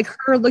wonder if like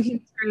her looking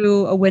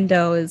through a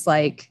window is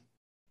like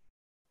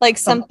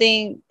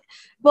something.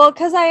 Well,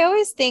 because I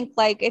always think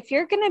like if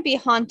you're going to be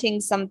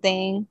haunting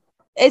something,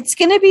 it's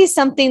going to be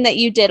something that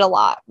you did a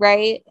lot,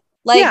 right?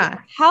 Like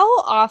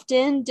how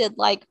often did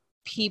like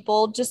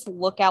people just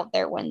look out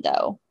their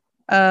window?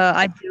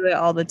 I do it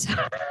all the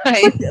time.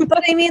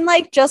 But I mean,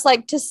 like, just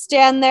like to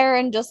stand there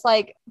and just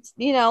like,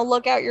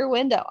 look out your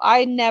window.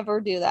 I never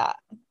do that.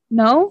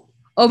 No?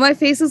 Oh, my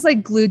face is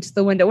like glued to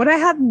the window. When I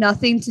have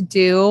nothing to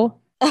do,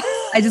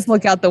 I just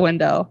look out the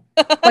window.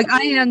 Like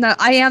I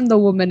am the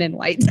woman in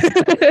white.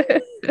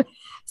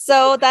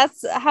 So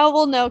that's how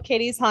we'll know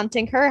Katie's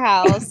haunting her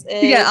house.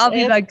 Yeah, I'll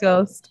be that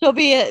ghost. She'll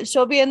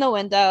be in the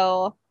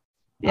window.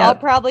 Yep. I'll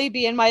probably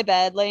be in my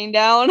bed laying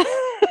down.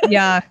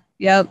 Yeah.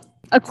 Yep.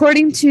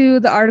 According to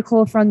the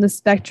article from the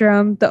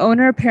Spectrum, the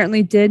owner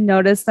apparently did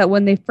notice that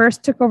when they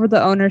first took over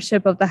the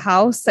ownership of the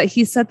house, that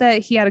he said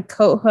that he had a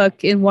coat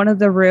hook in one of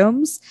the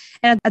rooms.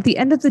 And at the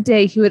end of the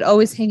day, he would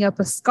always hang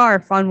up a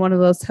scarf on one of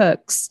those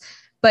hooks.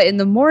 But in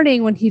the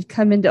morning, when he'd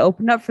come in to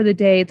open up for the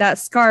day, that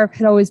scarf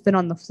had always been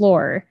on the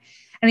floor.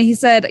 And he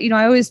said,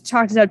 I always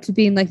chalked it up to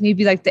being like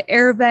maybe like the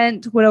air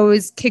vent would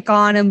always kick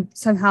on and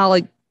somehow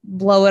like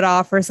blow it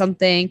off or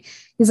something.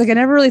 He's like, I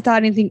never really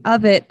thought anything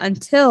of it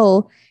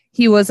until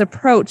he was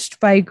approached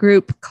by a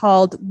group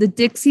called the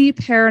Dixie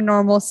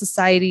Paranormal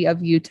Society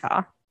of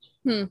Utah.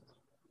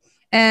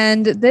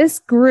 And this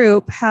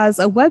group has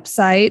a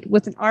website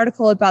with an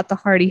article about the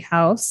Hardy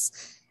House.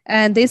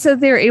 And they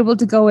said they were able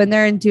to go in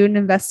there and do an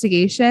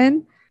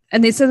investigation.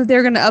 And they said that they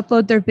were going to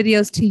upload their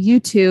videos to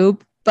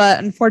YouTube.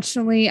 But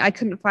unfortunately, I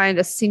couldn't find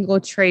a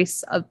single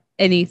trace of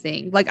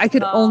anything. Like I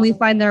could only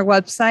find their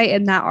website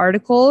and that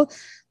article.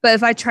 But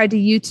if I tried to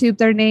YouTube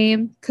their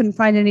name, couldn't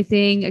find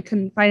anything. I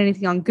couldn't find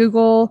anything on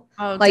Google.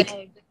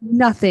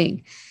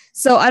 Nothing.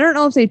 So I don't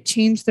know if they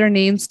changed their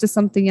names to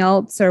something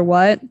else or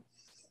what.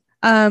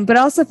 But I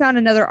also found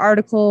another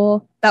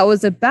article that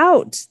was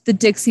about the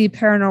Dixie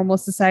Paranormal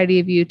Society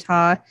of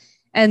Utah.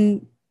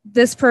 And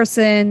this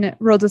person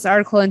wrote this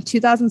article in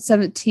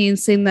 2017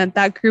 saying that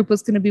that group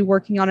was going to be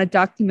working on a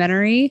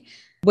documentary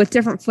with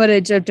different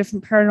footage of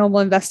different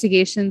paranormal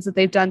investigations that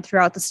they've done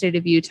throughout the state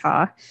of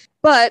Utah.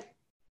 But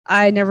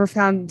I never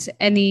found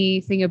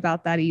anything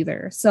about that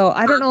either. So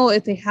I don't know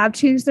if they have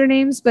changed their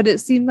names, but it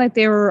seemed like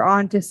they were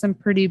on to some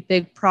pretty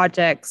big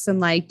projects and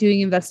like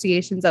doing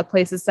investigations at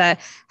places that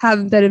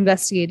haven't been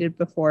investigated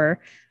before.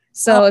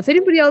 So if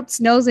anybody else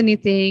knows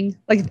anything,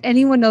 like if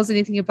anyone knows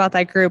anything about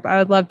that group, I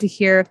would love to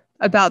hear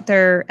about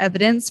their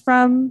evidence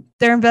from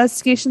their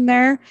investigation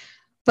there.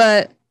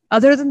 But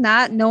other than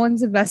that, no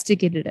one's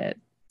investigated it.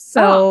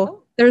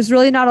 So there's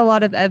really not a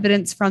lot of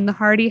evidence from the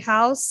Hardy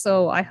House.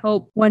 So I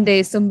hope one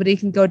day somebody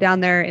can go down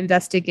there,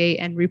 investigate,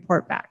 and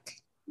report back.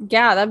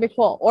 Yeah, that'd be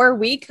cool. Or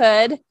we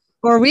could.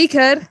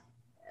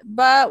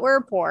 But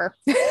we're poor.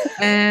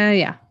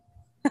 Yeah.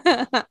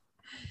 But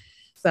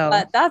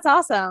that's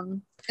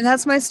awesome. And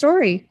that's my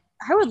story.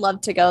 I would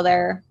love to go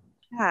there.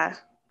 Yeah.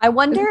 I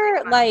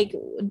wonder, like,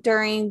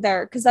 during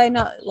their, because I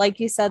know, like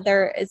you said,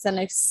 there is an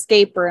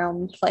escape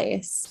room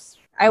place.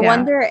 I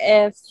wonder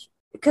if,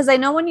 because I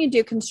know when you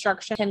do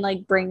construction, it can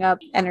like bring up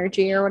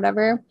energy or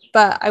whatever,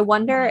 but I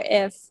wonder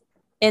if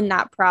in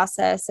that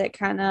process it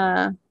kind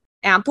of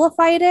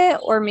amplified it,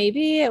 or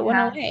maybe it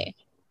went away.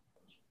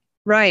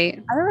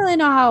 Right. I don't really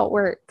know how it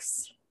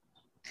works.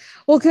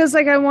 Well, because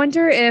like I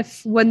wonder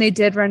if when they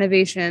did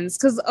renovations,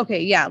 because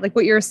like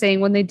what you were saying,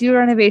 when they do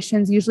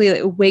renovations, usually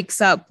it wakes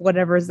up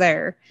whatever's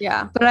there.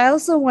 Yeah. But I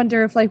also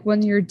wonder if like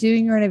when you're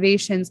doing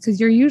renovations, because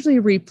you're usually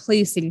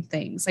replacing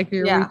things, like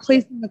you're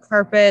replacing the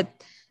carpet,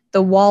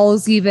 the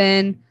walls,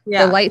 even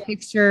the light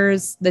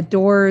fixtures, the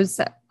doors,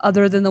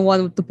 other than the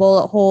one with the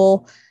bullet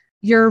hole,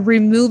 you're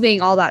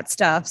removing all that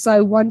stuff. So I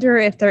wonder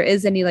if there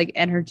is any like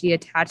energy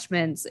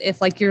attachments,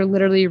 if like you're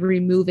literally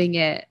removing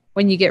it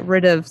when you get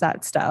rid of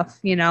that stuff,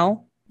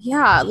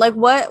 Yeah. Like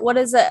what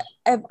is it?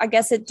 I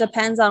guess it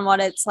depends on what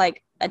it's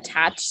like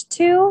attached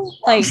to.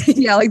 Like,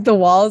 like the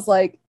walls,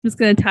 like I'm just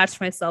going to attach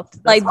myself to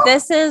this. Like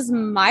this is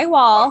my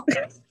wall.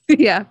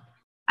 Yeah.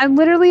 I'm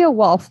literally a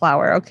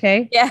wallflower,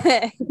 okay?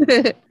 Yeah.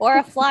 Or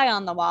a fly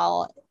on the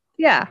wall.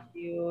 Yeah.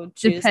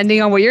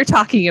 Depending on what you're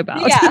talking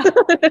about. Yeah.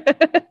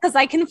 Because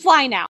I can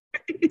fly now.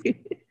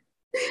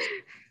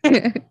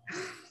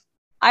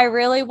 I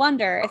really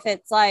wonder if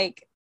it's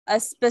like a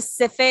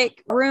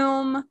specific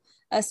room,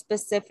 a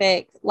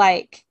specific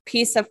like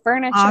piece of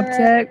furniture.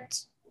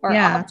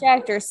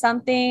 Object or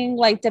something,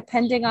 like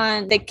depending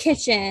on the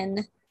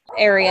kitchen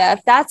area,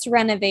 if that's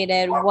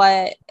renovated,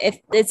 what if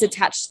it's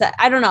attached to that?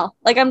 I don't know,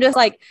 like I'm just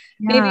like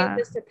maybe it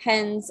just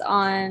depends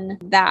on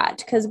that,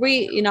 because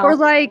we or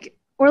like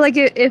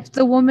if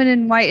the woman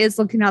in white is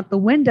looking out the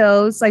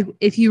windows, like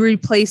if you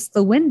replace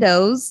the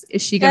windows,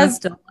 is she gonna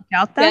still look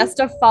out there? She has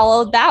to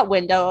follow that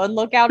window and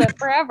look out it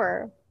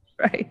forever.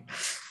 Right.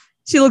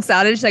 She looks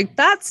out and she's like,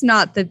 that's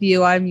not the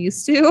view I'm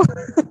used to.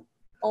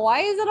 Why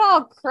is it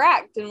all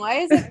cracked and why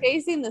is it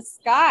facing the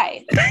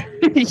sky?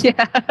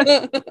 Yeah.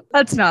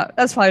 That's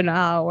probably not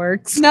how it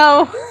works.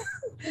 No.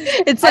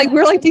 It's like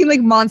we're like doing like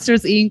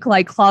Monsters Inc.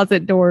 like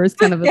closet doors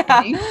kind of a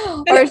thing.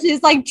 Or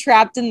she's like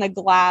trapped in the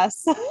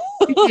glass.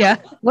 Yeah.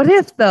 What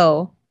if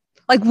though?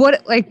 What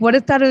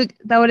if that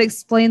would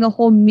explain the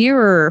whole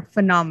mirror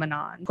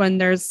phenomenon when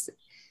there's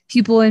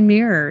people in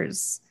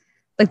mirrors?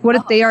 Like, what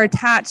if they are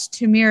attached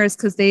to mirrors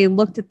because they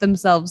looked at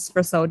themselves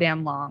for so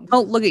damn long?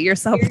 Don't look at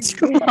yourself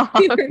too long.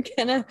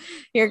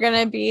 You're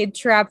gonna be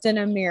trapped in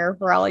a mirror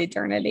for all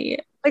eternity.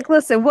 Like,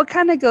 listen, what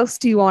kind of ghost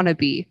do you want to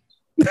be?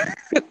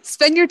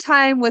 Spend your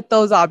time with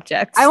those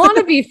objects. I want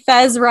to be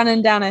Fez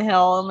running down a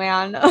hill,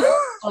 man.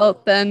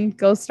 Well, then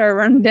go start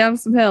running down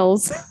some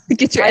hills.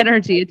 Get your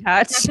energy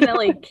attached.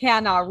 Definitely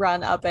cannot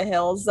run up a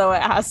hill, so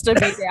it has to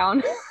be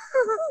down.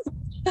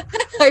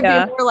 I'd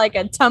be more like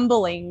a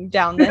tumbling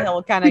down the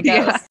hill kind of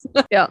ghost.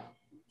 Yeah.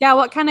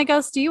 What kind of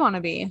ghost do you want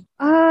to be?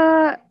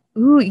 The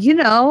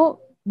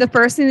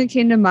first thing that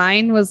came to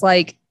mind was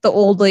like the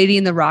old lady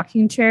in the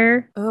rocking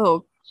chair.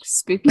 Oh,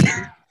 spooky.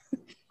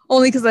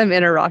 Only because I'm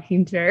in a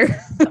rocking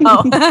chair.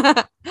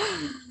 Oh.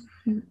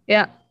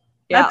 Yeah.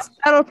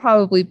 That'll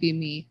probably be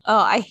me. Oh,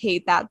 I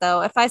hate that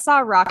though. If I saw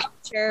a rocking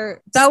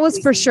chair, that was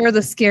for sure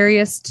the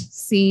scariest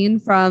scene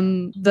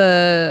from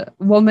The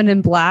Woman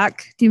in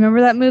Black. Do you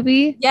remember that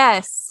movie?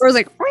 Yes. Where it was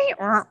like,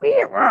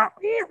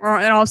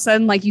 and all of a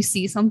sudden, like you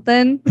see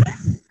something.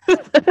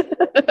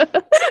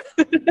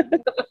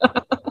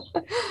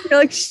 You're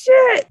like,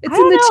 shit! It's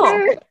in the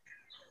chair.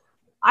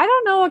 I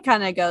don't know what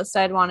kind of ghost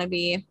I'd want to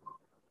be.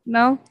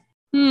 No.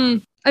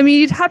 I mean,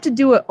 you'd have to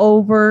do it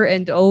over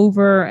and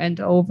over and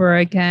over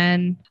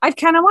again. I'd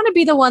kind of want to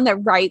be the one that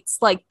writes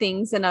like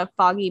things in a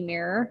foggy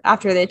mirror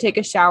after they take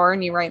a shower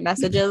and you write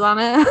messages on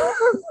it.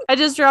 I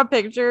just draw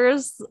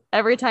pictures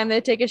every time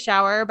they take a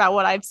shower about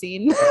what I've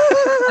seen.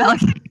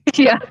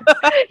 Yeah.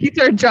 You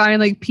start drawing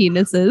like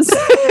penises.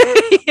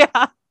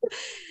 Yeah.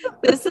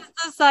 This is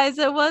the size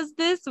it was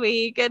this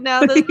week. And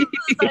now this is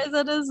the size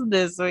it is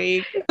this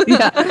week.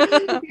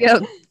 Yeah.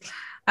 Yep.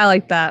 I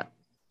like that.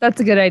 That's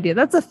a good idea.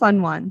 That's a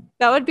fun one.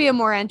 That would be a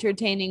more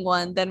entertaining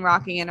one than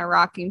rocking in a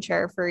rocking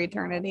chair for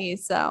eternity.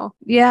 So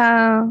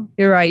yeah,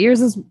 you're right. Yours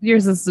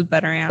is a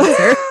better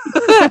answer.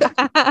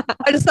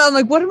 I just thought,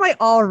 like, what am I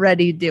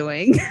already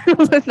doing?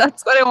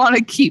 That's what I want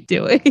to keep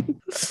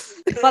doing.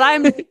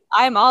 But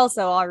I'm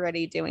also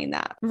already doing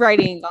that,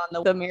 writing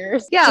on the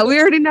mirrors. Yeah, we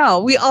already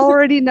know. We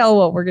already know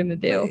what we're gonna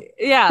do.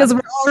 Yeah, because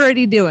we're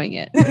already doing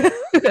it.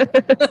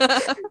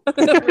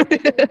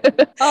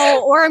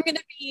 Oh, or I'm gonna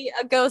be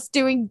a ghost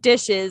doing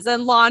dishes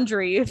and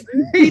laundry.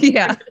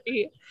 Yeah.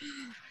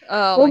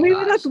 Oh, well, maybe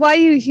that's why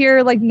you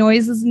hear like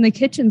noises in the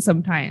kitchen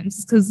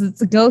sometimes, because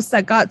it's a ghost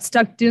that got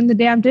stuck doing the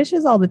damn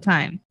dishes all the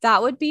time.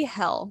 That would be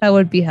hell. That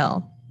would be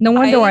hell. No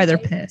wonder why they're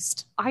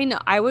pissed. I know.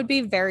 I would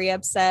be very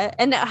upset.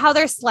 And how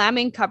they're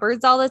slamming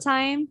cupboards all the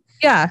time.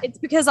 Yeah. It's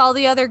because all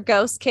the other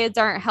ghost kids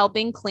aren't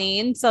helping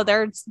clean. So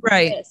they're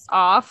pissed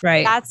off.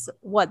 Right. That's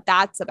what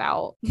that's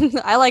about.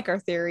 I like our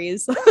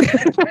theories.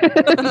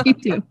 Me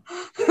too.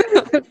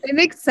 It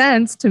makes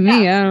sense to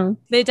me. Yeah.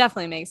 They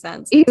definitely make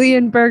sense.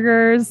 Alien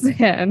burgers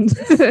and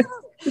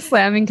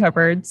slamming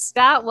cupboards.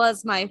 That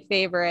was my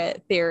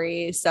favorite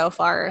theory so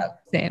far.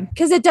 Same.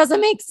 Because it doesn't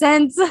make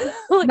sense.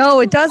 No,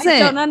 it doesn't. I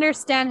don't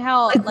understand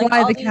how like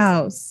why the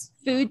cows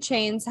food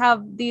chains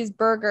have these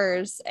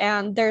burgers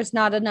and there's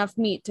not enough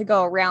meat to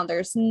go around.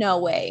 There's no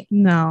way.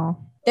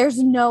 There's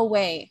no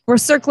way. We're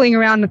circling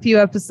around a few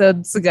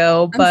episodes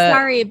ago, but I'm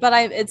sorry, but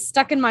it's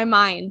stuck in my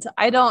mind.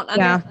 I don't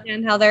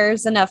understand how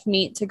there's enough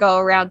meat to go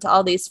around to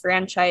all these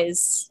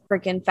franchise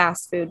freaking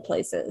fast food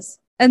places.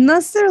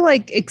 Unless they're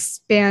like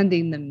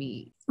expanding the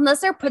meat.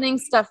 Unless they're putting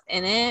stuff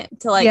in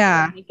it to like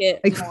make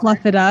it like more.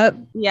 Fluff it up.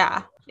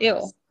 Yeah.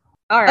 Ew.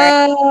 All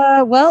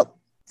right. Well,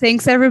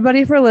 thanks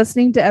everybody for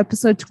listening to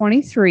episode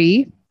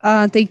 23.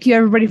 Thank you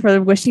everybody for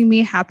wishing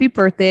me happy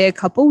birthday a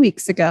couple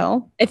weeks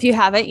ago. If you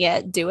haven't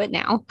yet, do it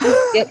now.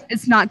 Yep,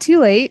 it's not too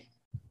late.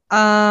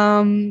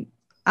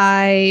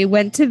 I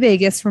went to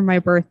Vegas for my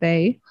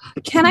birthday.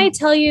 Can I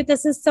tell you,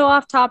 this is so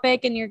off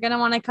topic and you're going to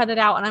want to cut it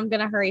out and I'm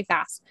going to hurry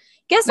fast.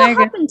 Guess what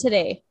happened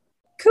today?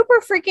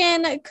 Cooper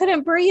freaking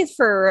couldn't breathe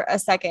for a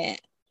second.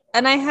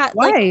 And I had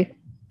why?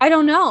 I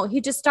don't know. He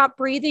just stopped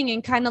breathing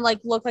and kind of like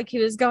looked like he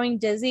was going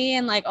dizzy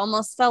and like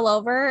almost fell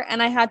over.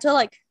 And I had to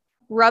like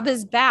rub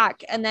his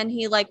back and then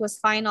he like was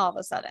fine all of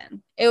a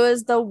sudden. It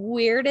was the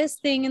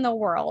weirdest thing in the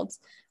world.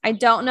 I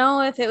don't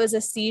know if it was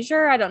a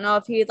seizure. I don't know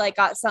if he like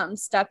got something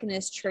stuck in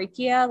his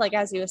trachea, like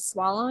as he was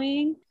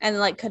swallowing and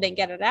like couldn't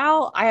get it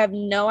out. I have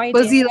no idea.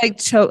 Was he like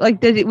choke?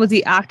 Like was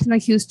he acting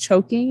like he was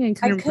choking and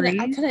couldn't breathe?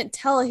 I couldn't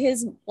tell.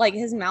 His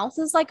mouth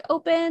is like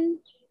open,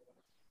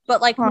 but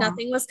like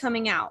nothing was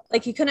coming out.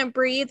 Like he couldn't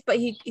breathe, but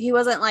he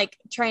wasn't like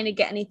trying to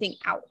get anything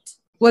out.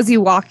 Was he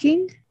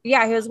walking?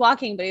 Yeah, he was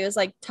walking, but he was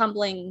like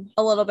tumbling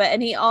a little bit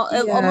and it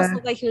almost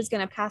looked like he was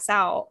going to pass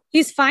out.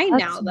 He's fine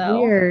now though.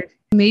 Weird.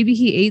 Maybe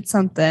he ate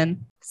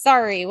something.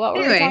 Sorry, what were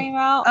we talking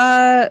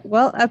about?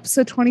 Well,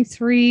 episode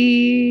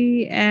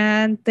 23,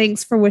 and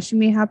thanks for wishing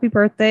me happy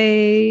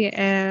birthday,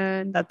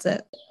 and that's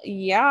it.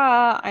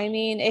 Yeah, I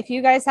mean, if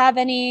you guys have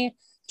any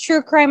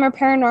true crime or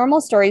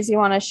paranormal stories you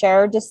want to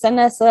share, just send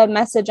us a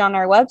message on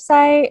our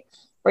website,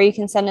 or you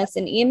can send us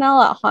an email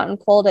at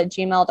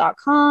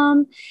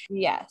hotandcold@gmail.com.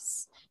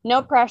 Yes,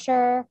 no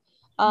pressure.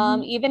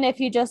 Even if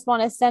you just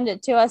want to send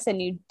it to us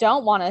and you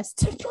don't want us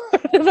to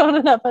put it on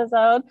an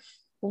episode,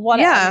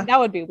 that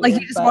would be weird, like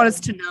you just want us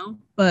to know,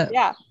 but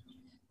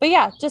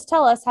just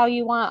tell us how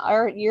you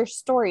want your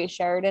story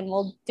shared and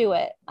we'll do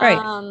it.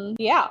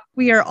 Right.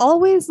 We are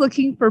always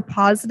looking for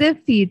positive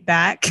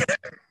feedback.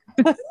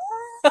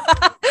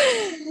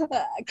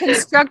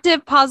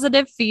 Constructive,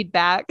 positive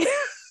feedback. It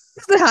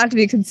doesn't have to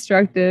be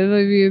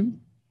constructive.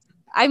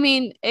 I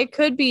mean, it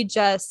could be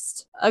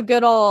just a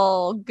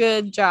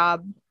good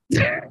job.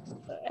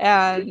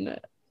 And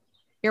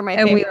you're my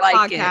favorite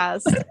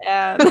podcast.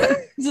 And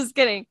just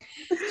kidding.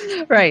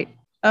 Right.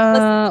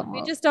 Listen,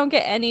 we just don't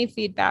get any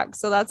feedback,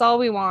 so that's all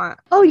we want.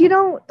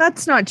 Oh,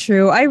 that's not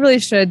true. I really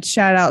should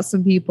shout out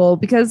some people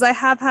because I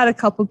have had a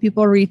couple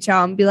people reach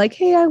out and be like,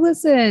 "Hey, I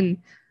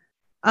listen."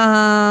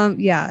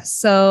 Yeah.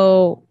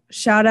 So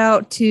shout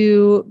out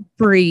to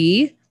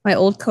Bree, my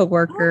old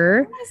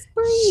coworker. Oh, yes,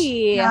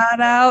 Bree.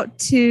 Shout out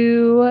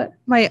to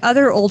my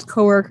other old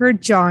coworker,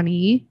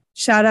 Johnny.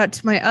 Shout out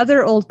to my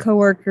other old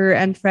coworker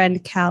and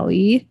friend,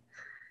 Callie.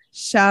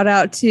 Shout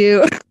out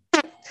to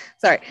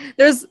sorry.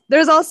 There's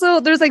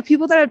like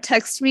people that have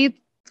texted me,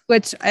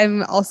 which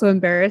I'm also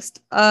embarrassed.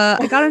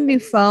 I got a new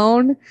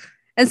phone,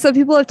 and some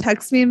people have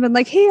texted me and been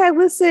like, "Hey, I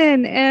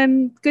listen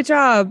and good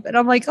job." And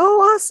I'm like,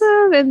 "Oh,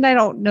 awesome!" And I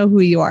don't know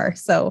who you are,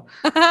 so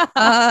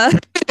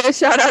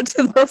shout out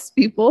to those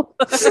people.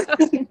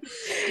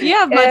 You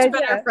have much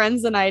better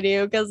friends than I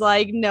do because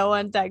like no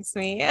one texts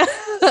me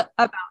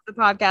about the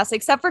podcast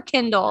except for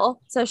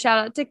Kindle. So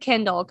shout out to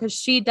Kindle because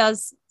she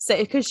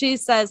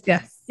says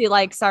yes. She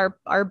likes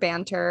our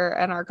banter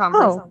and our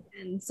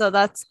conversation. So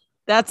that's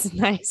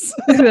nice.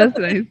 That's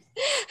nice.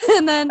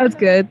 And then that's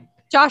good.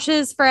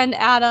 Josh's friend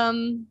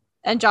Adam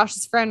and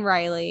Josh's friend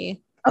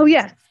Riley. Oh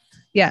yes.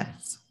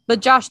 Yes.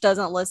 But Josh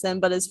doesn't listen,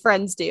 but his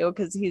friends do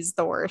because he's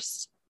the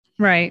worst.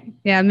 Right.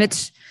 Yeah.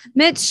 Mitch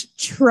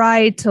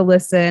tried to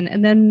listen,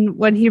 and then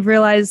when he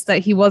realized that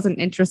he wasn't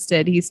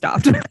interested, he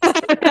stopped.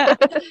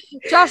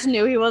 Josh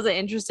knew he wasn't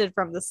interested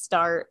from the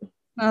start.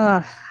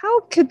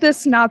 How could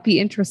this not be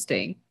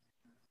interesting?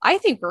 I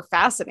think we're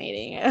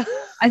fascinating.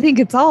 I think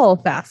it's all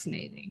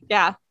fascinating.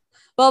 Yeah.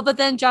 Well, but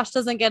then Josh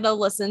doesn't get to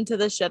listen to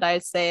the shit I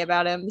say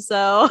about him.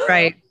 So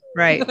right.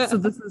 So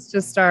this is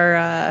just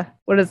our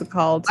what is it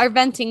called? Our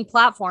venting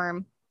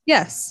platform.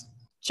 Yes.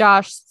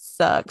 Josh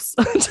sucks.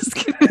 Just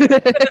kidding.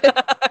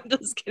 I'm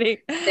just kidding.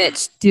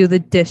 Mitch, do the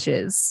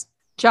dishes.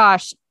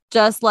 Josh,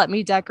 just let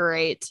me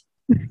decorate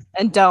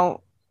and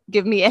don't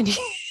give me any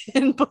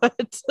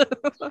input.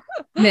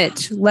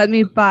 Mitch, let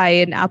me buy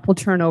an apple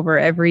turnover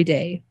every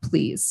day,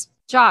 please.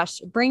 Josh,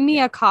 bring me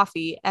a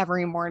coffee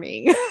every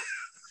morning.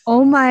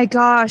 Oh my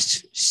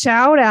gosh.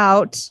 Shout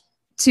out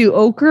to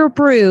Ochre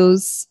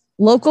Brews,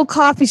 local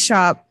coffee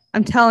shop.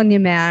 I'm telling you,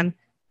 man,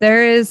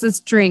 there is this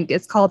drink.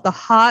 It's called the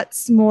Hot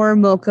S'more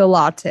Mocha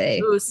Latte.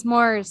 Ooh,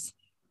 s'mores.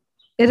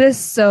 It is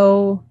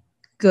so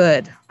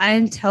good.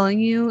 I'm telling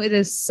you, it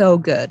is so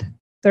good.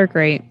 They're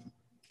great.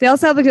 They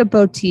also have like a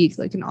boutique,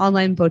 like an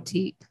online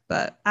boutique,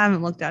 but I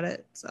haven't looked at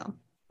it. So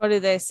what do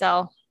they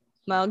sell?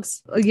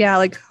 Mugs? Yeah,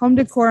 like home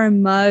decor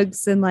and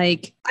mugs. And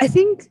like, I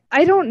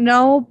don't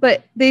know,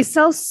 but they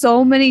sell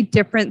so many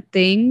different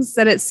things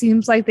that it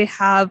seems like they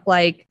have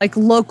like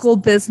local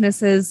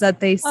businesses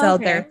that they sell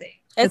their things.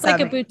 It's like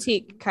a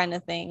boutique kind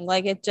of thing.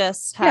 Like it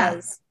just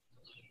has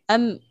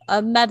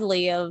a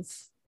medley of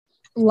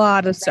a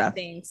lot of stuff.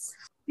 Things.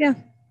 Yeah.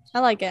 I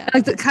like it.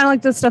 Like kind of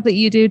like the stuff that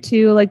you do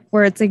too, like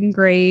where it's like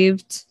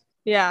engraved.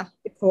 Yeah.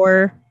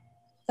 Before.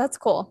 That's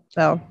cool.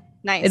 So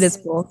nice. It is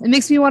cool. It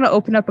makes me want to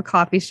open up a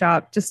coffee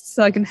shop just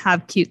so I can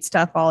have cute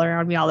stuff all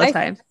around me all the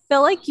time. I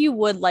feel like you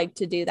would like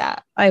to do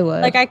that. I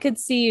would. Like I could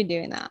see you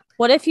doing that.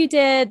 What if you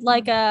did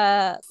like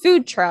a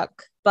food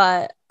truck,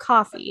 but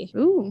coffee?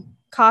 Ooh.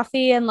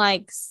 Coffee and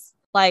like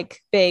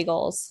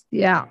bagels.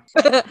 Yeah.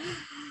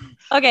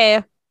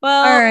 Okay.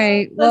 Well, all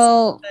right.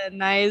 Well,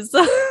 nice.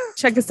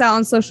 Check us out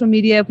on social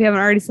media if we haven't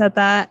already said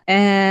that.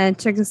 And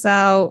check us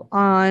out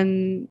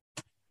on,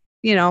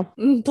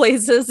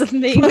 places and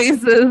things.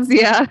 Places,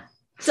 yeah.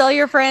 Tell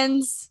your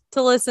friends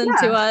to listen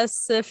to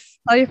us if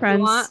tell your friends.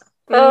 You want.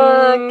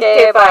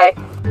 Okay,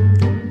 bye.